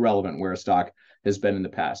absolutely irrelevant where a stock has been in the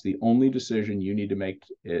past. The only decision you need to make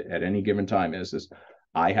at any given time is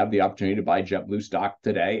I have the opportunity to buy JetBlue stock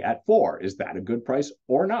today at 4. Is that a good price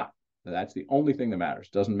or not? That's the only thing that matters.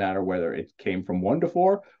 Doesn't matter whether it came from 1 to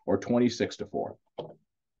 4 or 26 to 4.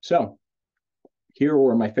 So here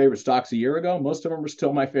were my favorite stocks a year ago. Most of them are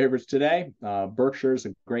still my favorites today. Berkshire is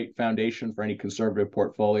a great foundation for any conservative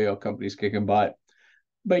portfolio. Companies kicking butt,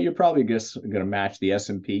 but you're probably just going to match the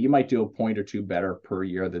S&P. You might do a point or two better per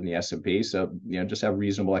year than the S&P. So, just have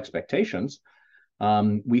reasonable expectations.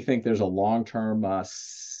 We think there's a long-term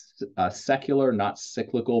secular, not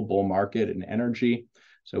cyclical bull market in energy.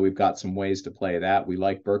 So we've got some ways to play that. We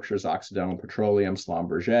like Berkshire's Occidental Petroleum,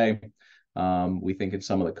 Schlumberger. We think in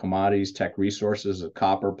some of the commodities, Tech Resources, a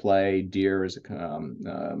copper play, Deere is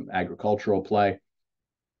a agricultural play.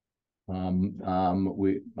 I've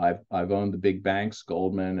owned the big banks,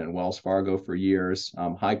 Goldman and Wells Fargo for years.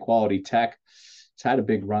 High quality tech, it's had a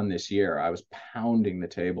big run this year. I was pounding the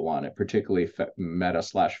table on it, particularly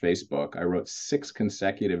Meta/Facebook. I wrote 6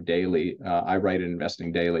 consecutive daily. I write in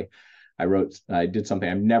Investing Daily. I did something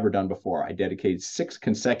I've never done before. I dedicated 6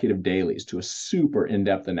 consecutive dailies to a super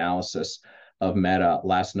in-depth analysis of Meta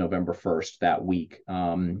last November 1st, that week,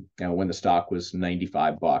 when the stock was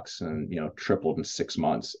 $95 and, tripled in 6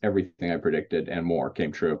 months. Everything I predicted and more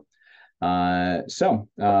came true. So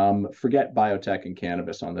forget biotech and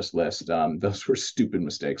cannabis on this list. Those were stupid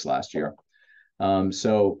mistakes last year.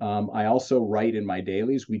 I also write in my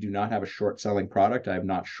dailies. We do not have a short selling product. I have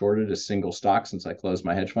not shorted a single stock since I closed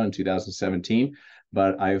my hedge fund in 2017,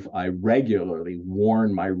 but I regularly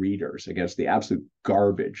warn my readers against the absolute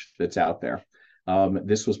garbage that's out there.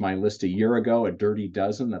 This was my list a year ago, a dirty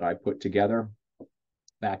dozen that I put together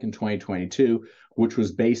back in 2022, which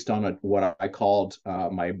was based on what I called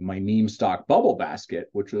my meme stock bubble basket,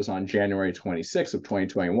 which was on January 26th of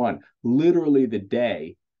 2021, literally the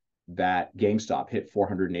day that GameStop hit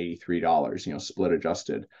 $483, split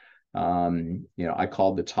adjusted. I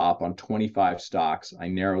called the top on 25 stocks. I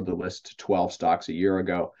narrowed the list to 12 stocks a year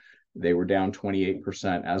ago. They were down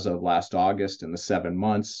 28% as of last August in the 7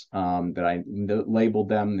 months that I labeled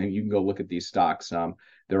them. And you can go look at these stocks.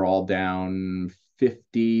 They're all down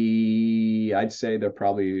 50. I'd say they're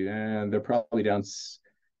probably down. They're probably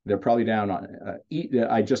down.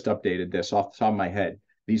 I just updated this off the top of my head.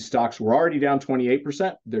 These stocks were already down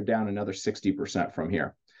 28%. They're down another 60% from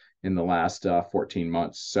here in the last 14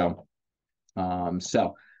 months. So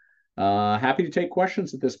happy to take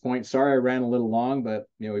questions at this point. Sorry I ran a little long, but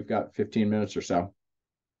we've got 15 minutes or so.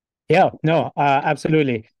 Yeah, no,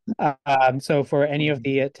 absolutely. So for any of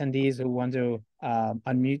the attendees who want to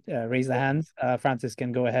unmute, raise the hands, Francis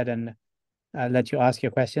can go ahead and let you ask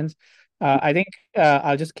your questions. I think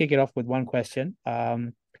I'll just kick it off with one question.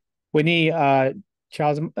 Whitney,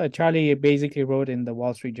 Charlie basically wrote in the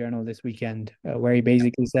Wall Street Journal this weekend, where he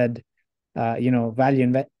basically said,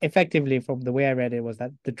 effectively, from the way I read it, was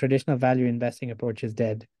that the traditional value investing approach is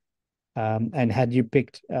dead. And had you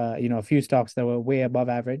picked, a few stocks that were way above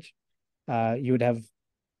average, you would have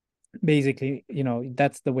basically,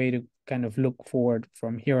 that's the way to kind of look forward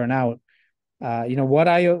from here on out.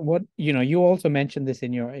 You also mentioned this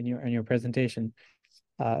in your presentation.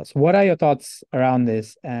 So what are your thoughts around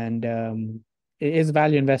this? And is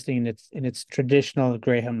value investing in its traditional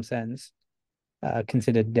Graham sense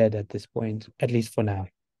considered dead at this point, at least for now?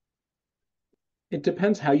 It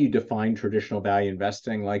depends how you define traditional value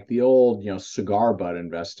investing. Like the old, cigar butt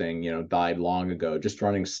investing, died long ago. Just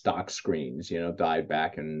running stock screens, died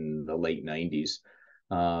back in the late 90s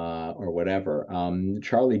or whatever.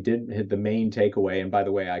 Charlie did hit the main takeaway. And by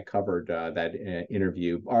the way, I covered that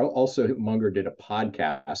interview. Also, Munger did a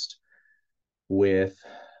podcast with,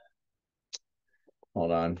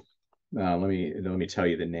 hold on, let me tell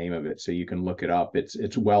you the name of it so you can look it up.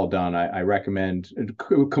 It's well done. I recommend.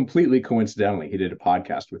 Completely coincidentally, he did a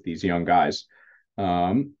podcast with these young guys,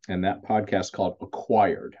 and that podcast called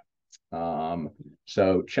Acquired.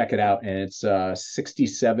 So check it out, and it's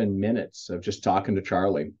 67 minutes of just talking to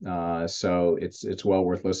Charlie. So it's well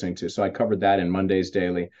worth listening to. So I covered that in Monday's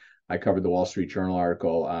Daily. I covered the Wall Street Journal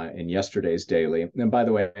article in yesterday's Daily. And by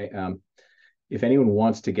the way, if anyone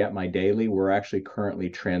wants to get my daily, we're actually currently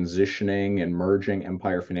transitioning and merging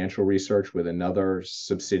Empire Financial Research with another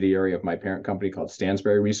subsidiary of my parent company called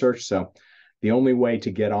Stansberry Research. So the only way to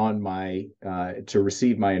get on to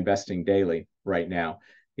receive my investing daily right now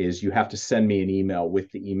is you have to send me an email with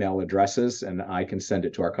the email addresses, and I can send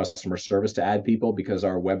it to our customer service to add people because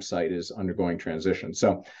our website is undergoing transition.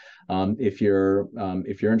 So if you're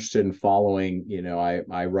interested in following,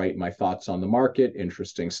 I write my thoughts on the market,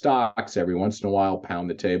 interesting stocks every once in a while, pound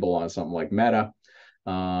the table on something like Meta,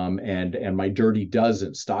 and my dirty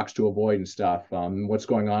dozen stocks to avoid and stuff. What's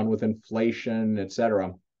going on with inflation,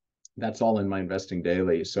 etc. That's all in my investing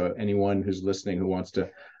daily. So anyone who's listening who wants to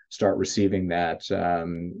start receiving that,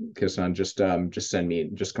 Kisan,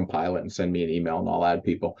 just compile it and send me an email, and I'll add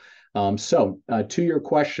people. So to your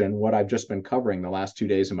question, what I've just been covering the last 2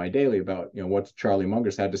 days of my daily about, what Charlie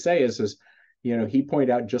Munger's had to say is, he pointed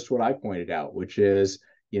out just what I pointed out, which is,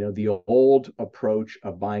 the old approach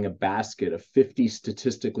of buying a basket of 50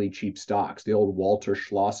 statistically cheap stocks, the old Walter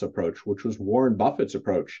Schloss approach, which was Warren Buffett's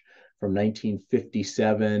approach from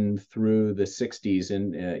 1957 through the 60s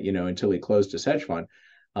and, until he closed his hedge fund.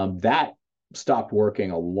 That stopped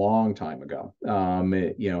working a long time ago.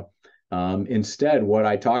 Instead, what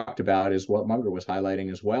I talked about is what Munger was highlighting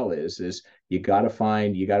as well is you got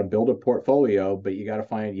to build a portfolio, but you got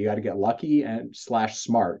to get lucky and /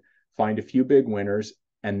 smart, find a few big winners,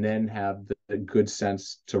 and then have the good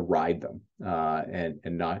sense to ride them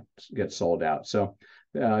and not get sold out. So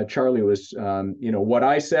Charlie was, what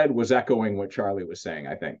I said was echoing what Charlie was saying,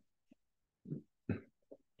 I think.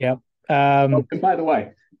 Yep. And by the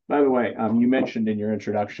way, you mentioned in your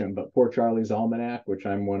introduction, but Poor Charlie's Almanac, which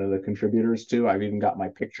I'm one of the contributors to, I've even got my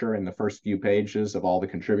picture in the first few pages of all the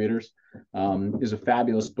contributors, is a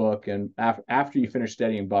fabulous book. And after you finish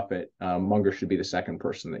studying Buffett, Munger should be the second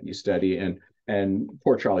person that you study. And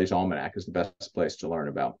Poor Charlie's Almanac is the best place to learn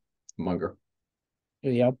about Munger.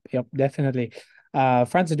 Yep, definitely.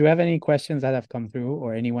 Francis, do you have any questions that have come through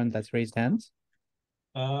or anyone that's raised hands?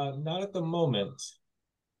 Not at the moment.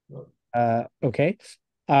 Okay.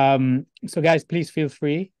 So guys, please feel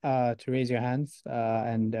free to raise your hands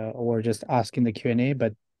and or just ask in the Q&A,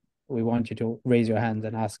 but we want you to raise your hands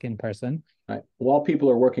and ask in person. All right. While people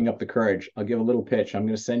are working up the courage, I'll give a little pitch. I'm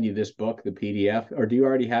going to send you this book, the PDF, or do you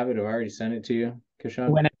already have it? Have I already sent it to you, Kishan?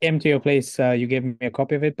 When I came to your place, you gave me a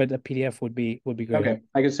copy of it, but the PDF would be great. Okay,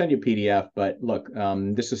 I can send you a PDF, but look,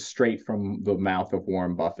 this is straight from the mouth of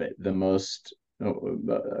Warren Buffett. The most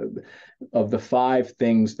of the 5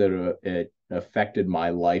 things that affected my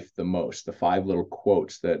life the most, the 5 little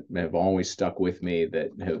quotes that have always stuck with me,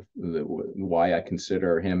 why I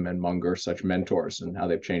consider him and Munger such mentors and how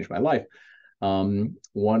they've changed my life.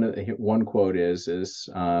 One quote is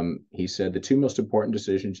he said, the 2 most important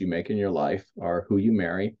decisions you make in your life are who you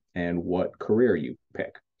marry and what career you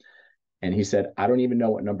pick. And he said, I don't even know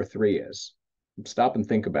what number 3 is. Stop and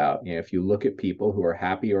think about, if you look at people who are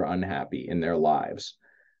happy or unhappy in their lives,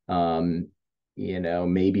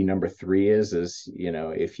 maybe number 3 is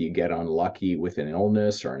if you get unlucky with an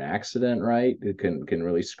illness or an accident, right? It can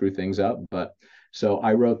really screw things up. But so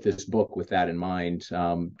I wrote this book with that in mind.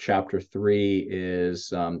 Chapter 3 is,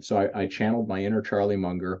 so I channeled my inner Charlie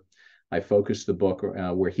Munger. I focused the book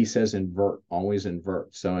where he says invert, always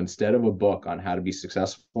invert. So instead of a book on how to be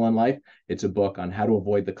successful in life, it's a book on how to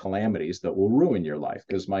avoid the calamities that will ruin your life.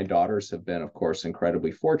 Because my daughters have been, of course,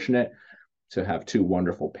 incredibly fortunate to have two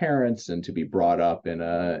wonderful parents and to be brought up in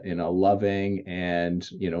a loving and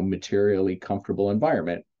materially comfortable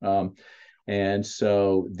environment. And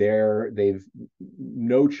so they've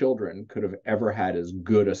no children could have ever had as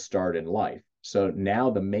good a start in life. So now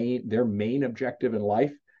their main objective in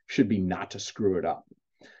life should be not to screw it up.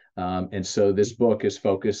 And so this book is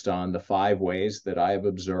focused on the 5 ways that I have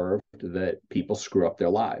observed that people screw up their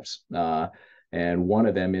lives. And one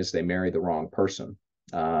of them is they marry the wrong person.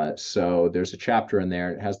 So there's a chapter in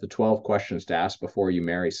there. It has the 12 questions to ask before you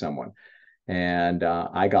marry someone. And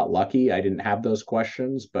I got lucky. I didn't have those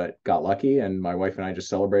questions, but got lucky. And my wife and I just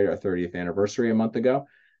celebrated our 30th anniversary a month ago.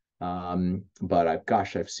 But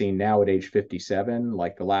I've seen now at age 57,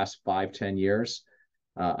 like the last 5-10 years,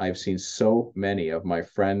 I've seen so many of my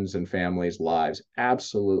friends and family's lives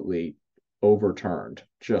absolutely overturned,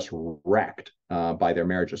 just wrecked by their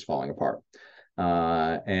marriages falling apart.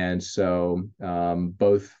 And so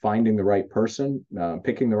both finding the right person,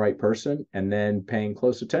 picking the right person, and then paying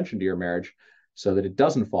close attention to your marriage so that it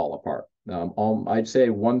doesn't fall apart. I'd say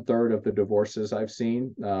 1/3 of the divorces I've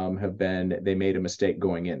seen have been they made a mistake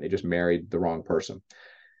going in. They just married the wrong person.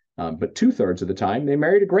 But 2/3 of the time, they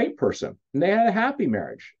married a great person and they had a happy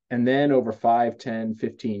marriage. And then over 5, 10,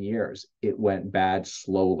 15 years, it went bad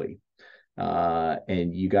slowly.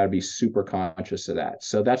 And you got to be super conscious of that.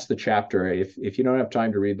 So that's the chapter. If you don't have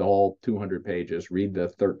time to read the whole 200 pages, read the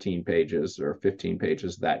 13 pages or 15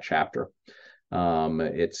 pages of that chapter.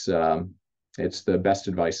 It's the best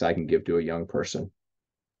advice I can give to a young person.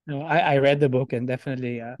 No, I read the book and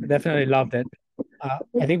definitely loved it.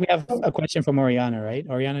 I think we have a question from Oriana, right?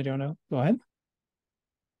 Oriana, do you want to go ahead?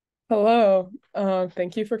 Hello.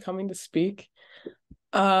 Thank you for coming to speak.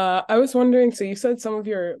 I was wondering, so you said some of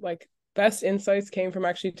your best insights came from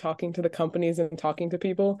actually talking to the companies and talking to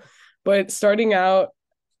people, but starting out,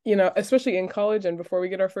 especially in college and before we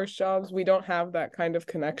get our first jobs, we don't have that kind of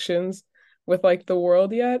connections with the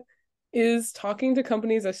world yet. Is talking to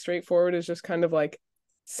companies as straightforward as just kind of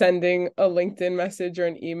sending a LinkedIn message or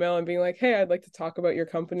an email and being like, hey, I'd like to talk about your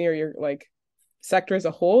company or your sector as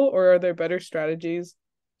a whole, or are there better strategies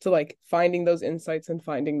to finding those insights and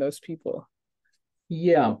finding those people?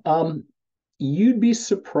 Yeah. You'd be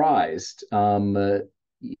surprised how,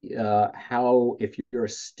 if you're a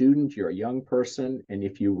student, you're a young person, and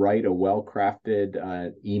if you write a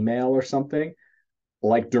well-crafted email or something,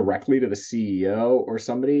 directly to the CEO or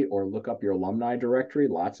somebody, or look up your alumni directory,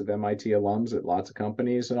 lots of MIT alums at lots of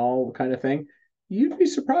companies and all kind of thing, you'd be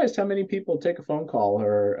surprised how many people take a phone call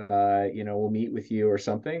or, will meet with you or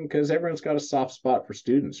something, because everyone's got a soft spot for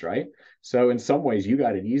students, right? So in some ways, you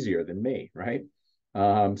got it easier than me, right?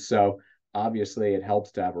 So obviously it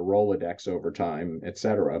helps to have a Rolodex over time, et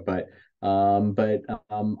cetera. But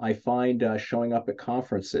I find showing up at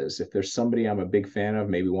conferences, if there's somebody I'm a big fan of,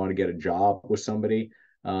 maybe want to get a job with somebody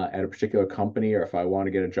at a particular company, or if I want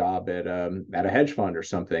to get a job at a hedge fund or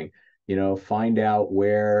something, find out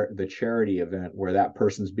where the charity event where that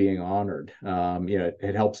person's being honored.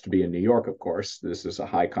 It helps to be in New York, of course. This is a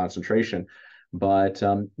high concentration, but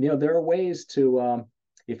there are ways to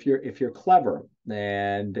if you're clever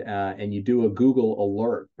and you do a Google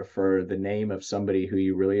alert for the name of somebody who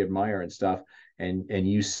you really admire and stuff, and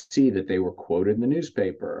you see that they were quoted in the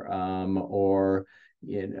newspaper, or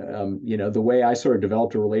the way I sort of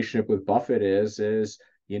developed a relationship with Buffett is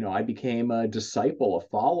I became a disciple, a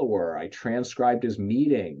follower. I transcribed his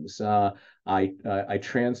meetings. How did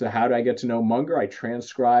I get to know Munger? I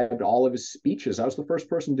transcribed all of his speeches. I was the first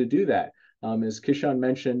person to do that. As Kishan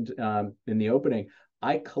mentioned in the opening,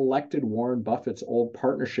 I collected Warren Buffett's old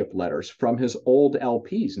partnership letters from his old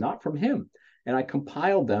LPs, not from him. And I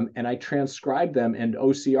compiled them and I transcribed them and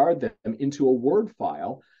OCR'd them into a Word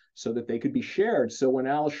file so that they could be shared. So when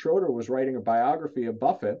Alice Schroeder was writing a biography of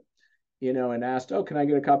Buffett, and asked, oh, can I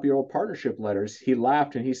get a copy of your old partnership letters? He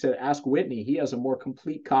laughed and he said, ask Whitney. He has a more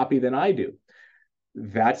complete copy than I do.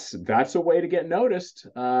 That's a way to get noticed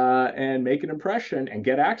and make an impression and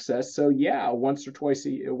get access. So yeah, once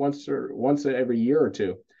every year or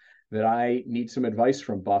two that I need some advice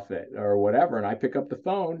from Buffett or whatever, and I pick up the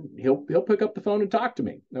phone, he'll pick up the phone and talk to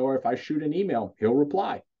me. Or if I shoot an email, he'll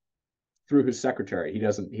reply through his secretary. He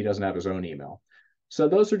doesn't have his own email. So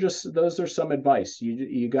those are some advice.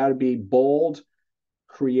 You got to be bold,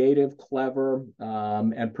 creative, clever,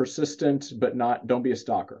 and persistent, but don't be a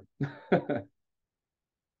stalker.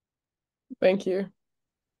 Thank you.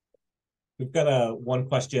 We've got one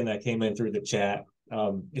question that came in through the chat.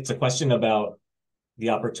 It's a question about the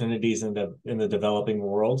opportunities in the developing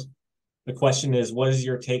world. The question is, what is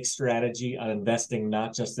your take strategy on investing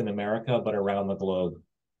not just in America, but around the globe?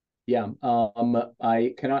 Yeah,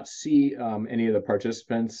 I cannot see any of the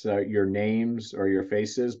participants, your names or your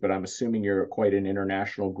faces, but I'm assuming you're quite an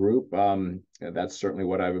international group. That's certainly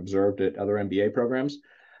what I've observed at other MBA programs.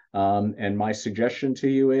 And my suggestion to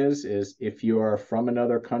you is if you are from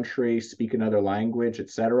another country, speak another language,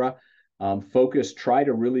 etc., try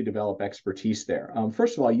to really develop expertise there.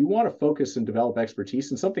 First of all, you want to focus and develop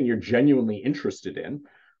expertise in something you're genuinely interested in,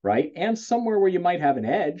 right? And somewhere where you might have an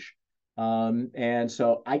edge. And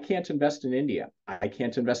so I can't invest in India. I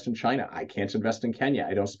can't invest in China. I can't invest in Kenya.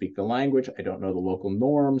 I don't speak the language. I don't know the local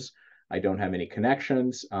norms. I don't have any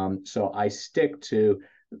connections. So I stick to,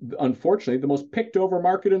 unfortunately, the most picked over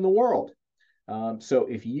market in the world. So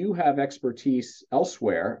if you have expertise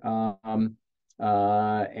elsewhere,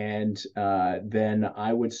 then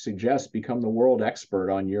I would suggest become the world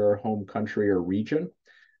expert on your home country or region.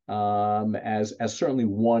 As certainly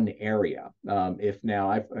one area. If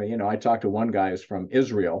now I talked to one guy who's from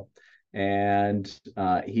Israel, and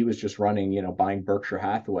he was just running, buying Berkshire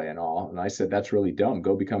Hathaway and all. And I said, that's really dumb.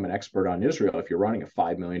 Go become an expert on Israel if you're running a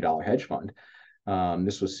 $5 million hedge fund.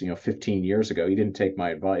 This was 15 years ago. He didn't take my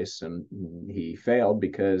advice, and he failed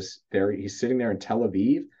because he's sitting there in Tel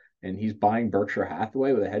Aviv and he's buying Berkshire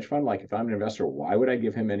Hathaway with a hedge fund. Like, if I'm an investor, why would I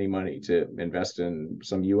give him any money to invest in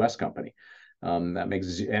some US company? That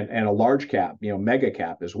makes, and a large cap, mega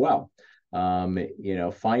cap as well.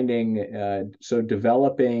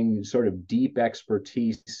 Developing sort of deep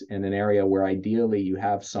expertise in an area where ideally you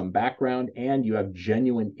have some background and you have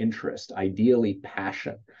genuine interest, ideally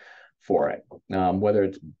passion for it, whether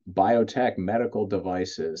it's biotech, medical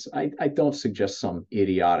devices. I don't suggest some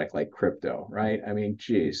idiotic like crypto, right? I mean,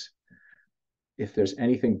 geez, if there's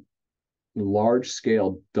anything large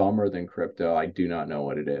scale dumber than crypto, I do not know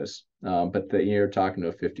what it is. But you're talking to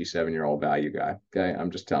a 57-year-old value guy. Okay, I'm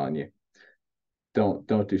just telling you, don't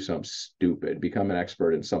do something stupid. Become an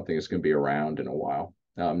expert in something that's going to be around in a while,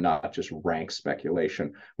 not just rank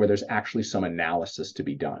speculation where there's actually some analysis to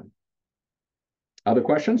be done. Other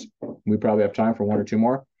questions? We probably have time for one or two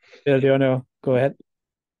more. Bill, do you want to go ahead?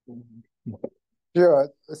 Sure.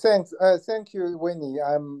 Thanks. Thank you, Whitney.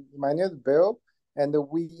 My name is Bill, and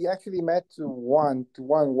we actually met once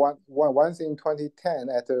in 2010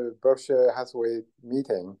 at the Berkshire Hathaway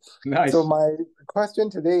meeting. Nice. So my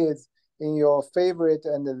question today is, in your favorite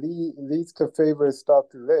and the least favorite stock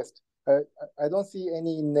list, I don't see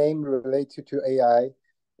any name related to AI,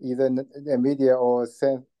 either NVIDIA or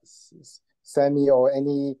Semi or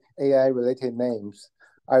any AI related names.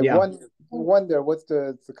 I wonder what's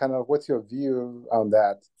what's your view on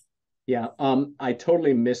that? Yeah, I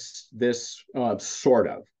totally missed this sort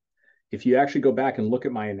of. If you actually go back and look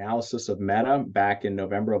at my analysis of Meta back in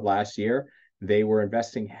November of last year, they were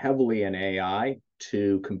investing heavily in AI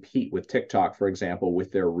to compete with TikTok, for example,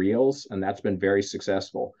 with their Reels, and that's been very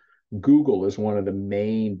successful. Google is one of the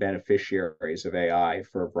main beneficiaries of AI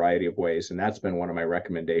for a variety of ways, and that's been one of my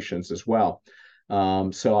recommendations as well.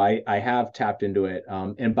 So I have tapped into it.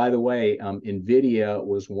 And by the way, NVIDIA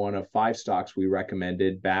was one of 5 stocks we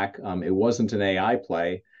recommended back. It wasn't an AI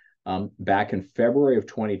play. Back in February of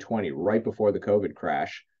 2020, right before the COVID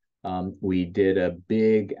crash, we did a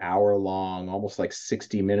big hour-long, almost like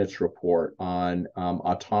 60 minutes report on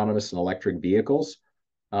autonomous and electric vehicles.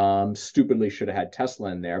 Stupidly should have had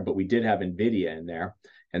Tesla in there, but we did have NVIDIA in there,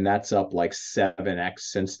 and that's up like 7x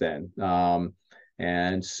since then.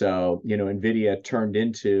 And so, NVIDIA turned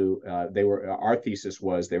into, our thesis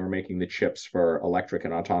was they were making the chips for electric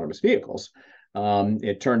and autonomous vehicles.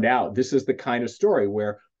 It turned out this is the kind of story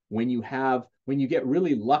where when you get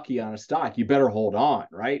really lucky on a stock, you better hold on,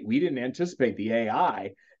 right? We didn't anticipate the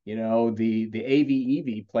AI. The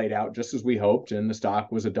AV/EV played out just as we hoped, and the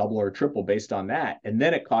stock was a double or a triple based on that. And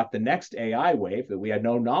then it caught the next AI wave that we had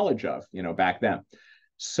no knowledge of, back then.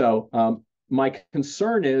 So my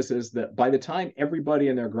concern is that by the time everybody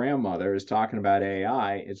and their grandmother is talking about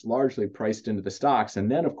AI, it's largely priced into the stocks.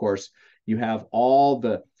 And then, of course, you have all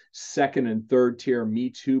the second and third tier Me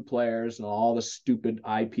Too players and all the stupid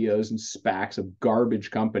IPOs and SPACs of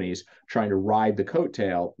garbage companies trying to ride the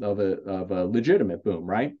coattail of a legitimate boom,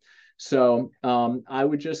 right? So I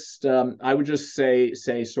would just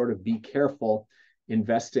say sort of be careful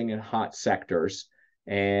investing in hot sectors.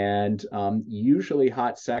 And usually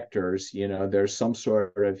hot sectors, there's some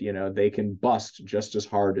sort of, they can bust just as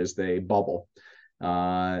hard as they bubble.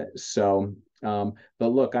 But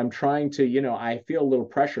look, I'm trying to, I feel a little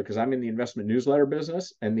pressure because I'm in the investment newsletter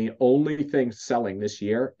business, and the only thing selling this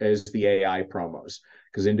year is the AI promos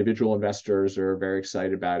because individual investors are very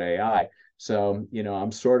excited about AI. So,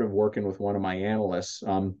 I'm sort of working with one of my analysts,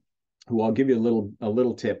 who I'll give you a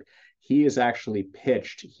little tip. He is actually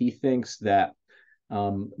pitched. He thinks that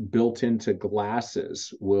built into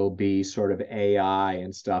glasses will be sort of AI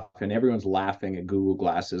and stuff. And everyone's laughing at Google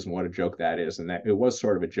Glasses and what a joke that is. And that it was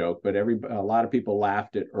sort of a joke, but a lot of people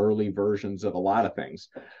laughed at early versions of a lot of things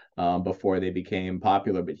before they became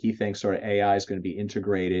popular. But he thinks sort of AI is going to be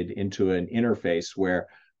integrated into an interface where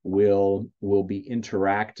we'll be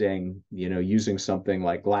interacting, using something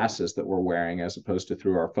like glasses that we're wearing as opposed to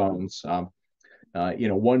through our phones.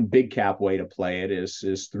 One big cap way to play it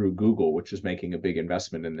is through Google, which is making a big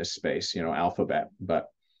investment in this space, Alphabet. But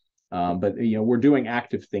we're doing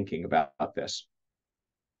active thinking about this.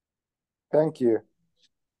 Thank you.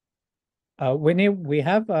 Whitney, we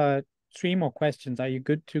have 3 more questions. Are you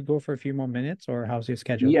good to go for a few more minutes, or how's your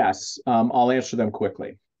schedule? Yes, I'll answer them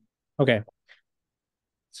quickly. Okay.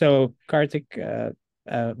 So Karthik,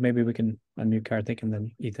 maybe we can unmute Karthik and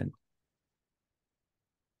then Ethan.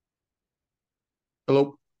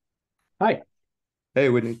 Hello. Hi. Hey,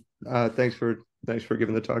 Whitney. Thanks for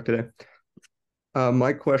giving the talk today.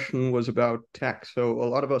 My question was about tech. So a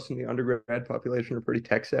lot of us in the undergrad population are pretty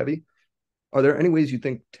tech savvy. Are there any ways you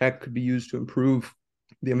think tech could be used to improve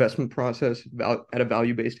the investment process at a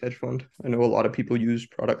value-based hedge fund? I know a lot of people use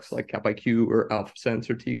products like CapIQ or AlphaSense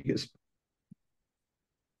or Tegas.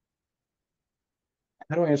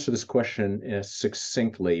 How do I answer this question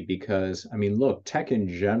succinctly? Because look, tech in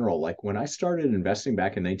general, like when I started investing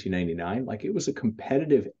back in 1999, like it was a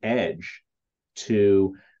competitive edge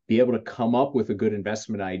to be able to come up with a good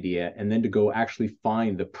investment idea and then to go actually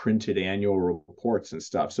find the printed annual reports and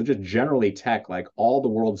stuff. So just generally tech, like all the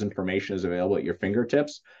world's information is available at your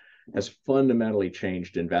fingertips, has fundamentally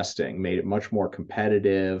changed investing, made it much more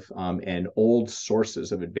competitive, and old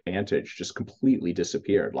sources of advantage just completely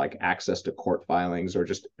disappeared, like access to court filings or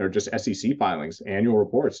just SEC filings, annual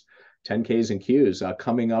reports, 10Ks and Qs,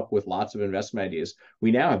 coming up with lots of investment ideas.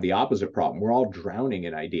 We now have the opposite problem. We're all drowning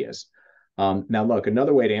in ideas. Now, look,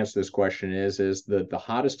 another way to answer this question is the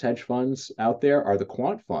hottest hedge funds out there are the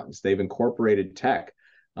quant funds. They've incorporated tech.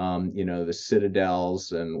 The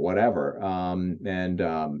Citadels and whatever.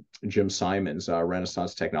 Jim Simon's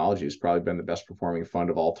Renaissance Technology has probably been the best performing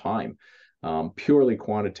fund of all time. Purely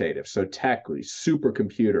quantitative. So tech,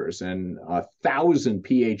 supercomputers, and 1,000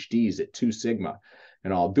 PhDs at 2 Sigma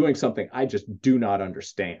and all, doing something I just do not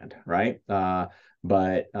understand, right?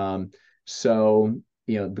 So,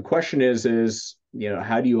 the question is,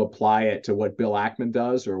 how do you apply it to what Bill Ackman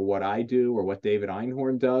does or what I do or what David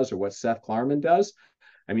Einhorn does or what Seth Klarman does?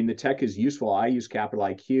 The tech is useful. I use Capital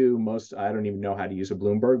IQ. I don't even know how to use a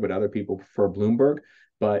Bloomberg, but other people prefer Bloomberg.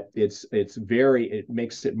 But it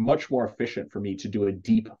makes it much more efficient for me to do a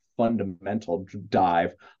deep fundamental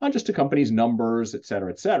dive on just a company's numbers, et cetera,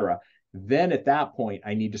 et cetera. Then at that point,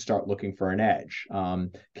 I need to start looking for an edge.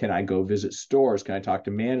 Can I go visit stores? Can I talk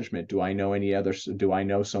to management? Do I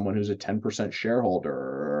know someone who's a 10% shareholder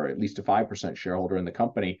or at least a 5% shareholder in the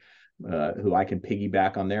company? Who I can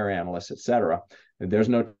piggyback on their analysts, et cetera. There's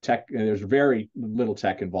no tech. There's very little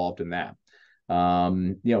tech involved in that.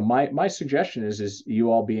 My suggestion is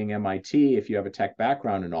you all being MIT, if you have a tech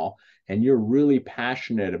background and all, and you're really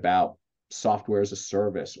passionate about software as a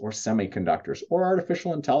service or semiconductors or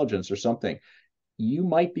artificial intelligence or something, you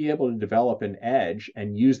might be able to develop an edge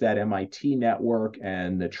and use that MIT network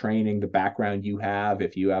and the training, the background you have,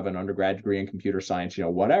 if you have an undergrad degree in computer science,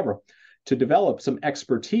 whatever, to develop some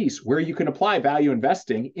expertise where you can apply value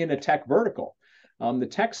investing in a tech vertical. The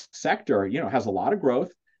tech sector, has a lot of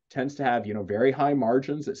growth, tends to have, very high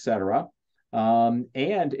margins, et cetera. And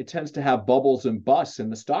it tends to have bubbles and busts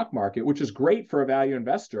in the stock market, which is great for a value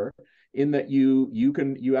investor in that you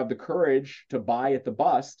have the courage to buy at the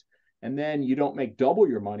bust, and then you don't make double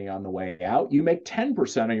your money on the way out. You make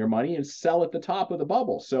 10% of your money and sell at the top of the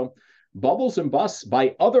bubble. So bubbles and busts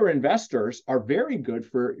by other investors are very good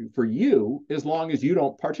for you as long as you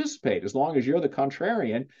don't participate, as long as you're the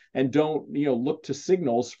contrarian and don't look to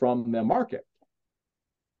signals from the market.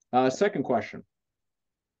 Second question.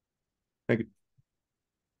 Thank you.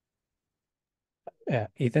 Yeah,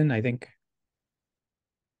 Ethan, I think.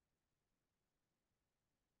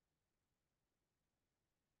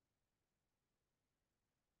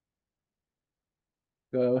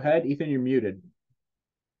 Go ahead, Ethan, you're muted.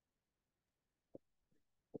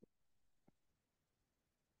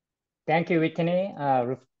 Thank you, Whitney,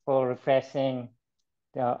 for refreshing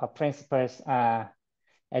the principles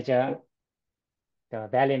as a the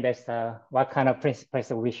value investor. What kind of principles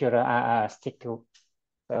we should stick to,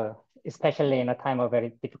 especially in a time of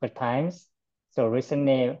very difficult times. So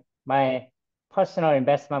recently, my personal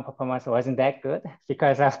investment performance wasn't that good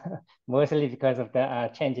because of mostly because of the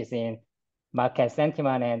changes in market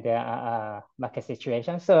sentiment and the market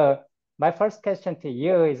situation. So my first question to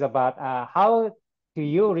you is about how do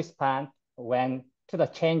you respond when to the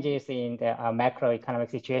changes in the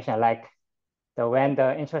macroeconomic situation, like when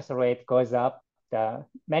the interest rate goes up,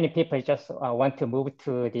 many people just want to move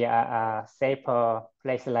to the safer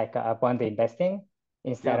place like bond investing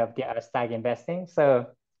instead of the stock investing. So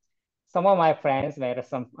some of my friends made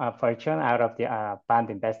some fortune out of the bond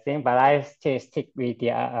investing, but I still stick with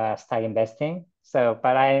the stock investing. So,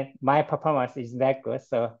 but my performance is that good.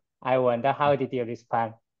 So I wonder, how did you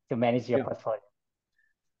respond to manage your portfolio?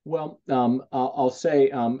 Well, I'll say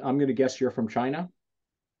I'm going to guess you're from China.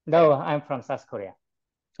 No, I'm from South Korea.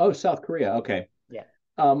 Oh, South Korea. Okay. Yeah.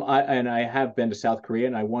 I have been to South Korea,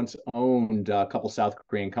 and I once owned a couple South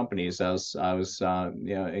Korean companies. I was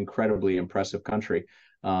incredibly impressive country,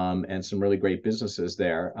 and some really great businesses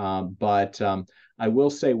there. But I will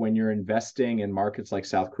say, when you're investing in markets like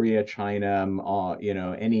South Korea, China,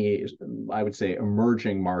 any, I would say,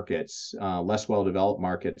 emerging markets, less well-developed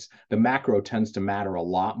markets, the macro tends to matter a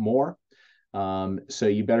lot more. So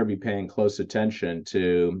you better be paying close attention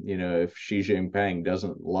to, if Xi Jinping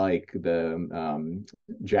doesn't like the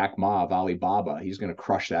Jack Ma of Alibaba, he's going to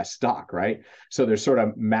crush that stock, right? So there's sort of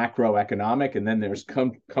macroeconomic, and then there's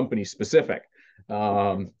company specific.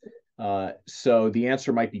 So the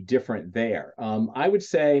answer might be different there. I would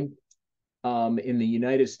say in the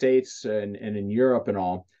United States and in Europe and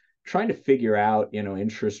all, trying to figure out,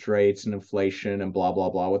 interest rates and inflation and blah,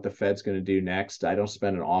 blah, blah, what the Fed's going to do next. I don't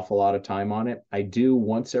spend an awful lot of time on it. I do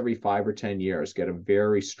once every 5 or 10 years get a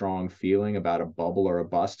very strong feeling about a bubble or a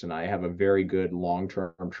bust. And I have a very good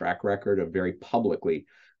long-term track record of very publicly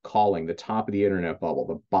calling the top of the internet bubble,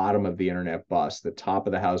 the bottom of the internet bust, the top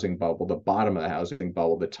of the housing bubble, the bottom of the housing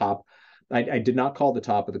bubble, the top. I did not call the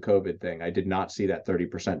top of the COVID thing. I did not see that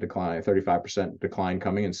 30% decline, 35% decline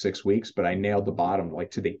coming in 6 weeks, but I nailed the bottom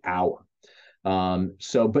like to the hour.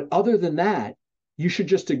 But other than that, you should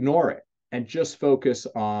just ignore it and just focus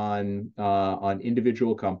on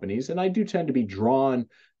individual companies. And I do tend to be drawn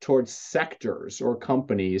towards sectors or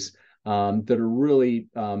companies that are really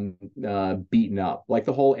beaten up, like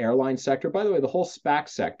the whole airline sector. By the way, the whole SPAC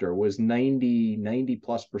sector was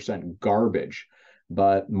 90+% garbage.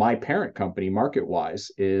 But my parent company,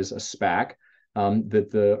 MarketWise, is a SPAC that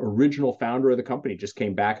the original founder of the company just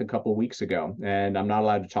came back a couple of weeks ago. And I'm not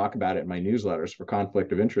allowed to talk about it in my newsletters for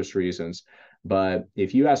conflict of interest reasons. But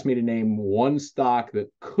if you ask me to name one stock that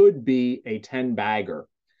could be a 10-bagger,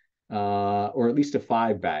 or at least a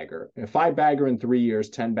 5-bagger, a 5-bagger in 3 years,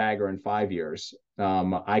 10-bagger in 5 years,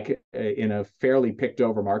 I could, in a fairly picked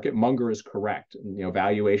over market, Munger is correct.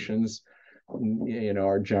 Valuations,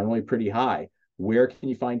 are generally pretty high. Where can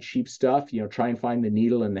you find cheap stuff? Try and find the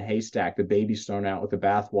needle in the haystack, the baby's thrown out with the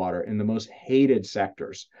bathwater in the most hated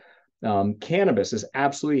sectors. Cannabis is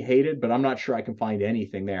absolutely hated, but I'm not sure I can find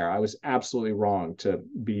anything there. I was absolutely wrong to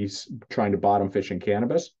be trying to bottom fish in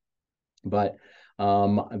cannabis. But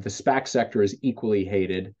the SPAC sector is equally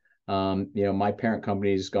hated. My parent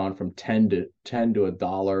company has gone from 10 to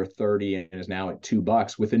 $1.30 and is now at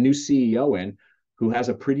 $2 with a new CEO in, who has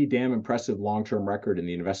a pretty damn impressive long-term record in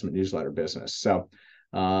the investment newsletter business. So,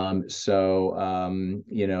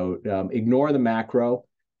 ignore the macro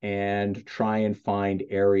and try and find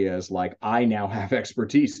areas like I now have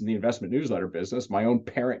expertise in the investment newsletter business. My own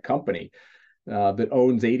parent company that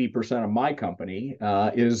owns 80% of my company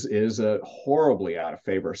is a horribly out of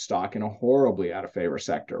favor stock in a horribly out of favor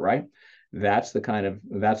sector, right? That's the kind of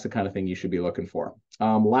thing you should be looking for.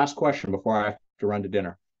 Last question before I have to run to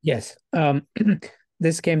dinner. Yes.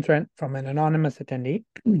 This came from an anonymous attendee.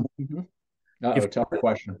 Tough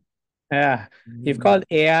question. Yeah. You've called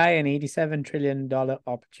AI an $87 trillion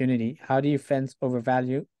opportunity. How do you fence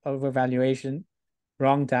overvaluation,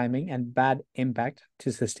 wrong timing, and bad impact to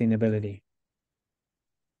sustainability?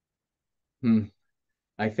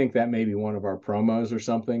 I think that may be one of our promos or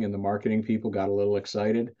something, and the marketing people got a little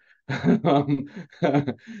excited. I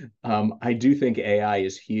do think AI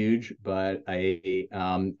is huge, but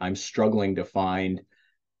I'm struggling to find,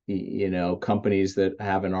 companies that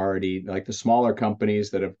haven't already, like the smaller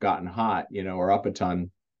companies that have gotten hot, are up a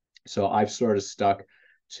ton. So I've sort of stuck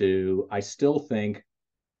to, I still think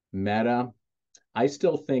Meta. I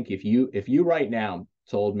still think if you right now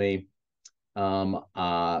told me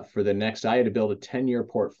for the next, I had to build a 10-year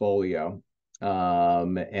portfolio,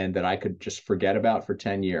 and that I could just forget about for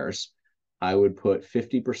 10 years, I would put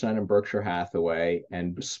 50% in Berkshire Hathaway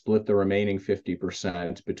and split the remaining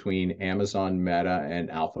 50% between Amazon, Meta, and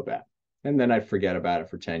Alphabet. And then I'd forget about it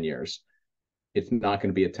for 10 years. It's not going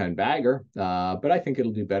to be a 10 bagger, but I think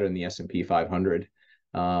it'll do better than the S&P 500.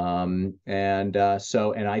 And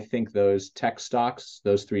I think those tech stocks,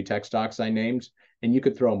 those 3 tech stocks I named, and you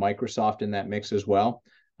could throw Microsoft in that mix as well.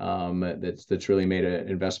 That's really made an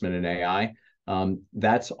investment in AI.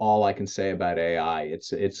 That's all I can say about AI.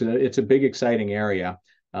 It's a big, exciting area.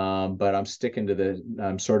 But I'm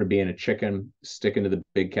sort of being a chicken, sticking to the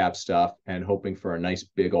big cap stuff and hoping for a nice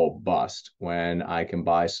big old bust when I can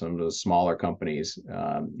buy some of the smaller companies,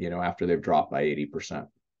 after they've dropped by 80%.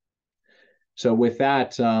 So with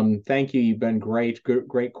that, thank you. You've been great,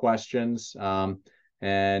 great questions.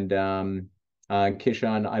 Kishan,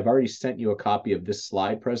 I've already sent you a copy of this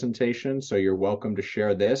slide presentation, so you're welcome to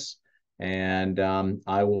share this. And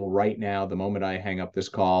I will right now, the moment I hang up this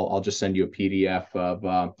call, I'll just send you a PDF of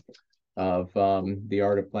The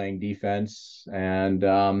Art of Playing Defense. And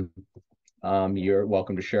you're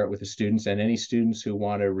welcome to share it with the students and any students who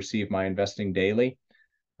want to receive my Investing Daily.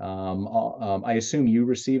 I assume you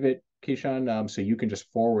receive it, Kishan, so you can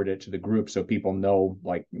just forward it to the group so people know,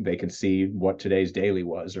 like they can see what today's daily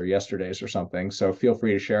was or yesterday's or something. So feel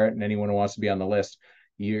free to share it. And anyone who wants to be on the list,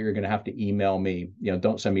 you're going to have to email me.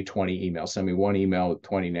 Don't send me 20 emails. Send me 1 email with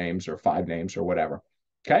 20 names or 5 names or whatever.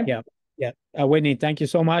 Okay. Yeah. Yeah. Whitney, thank you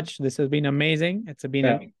so much. This has been amazing. It's been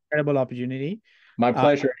an incredible opportunity. My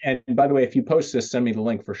pleasure. And by the way, if you post this, send me the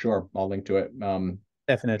link for sure. I'll link to it.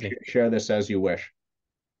 Definitely. Share this as you wish.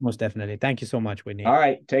 Most definitely. Thank you so much, Whitney. All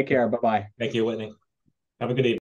right. Take care. Bye-bye. Thank you, Whitney. Have a good evening.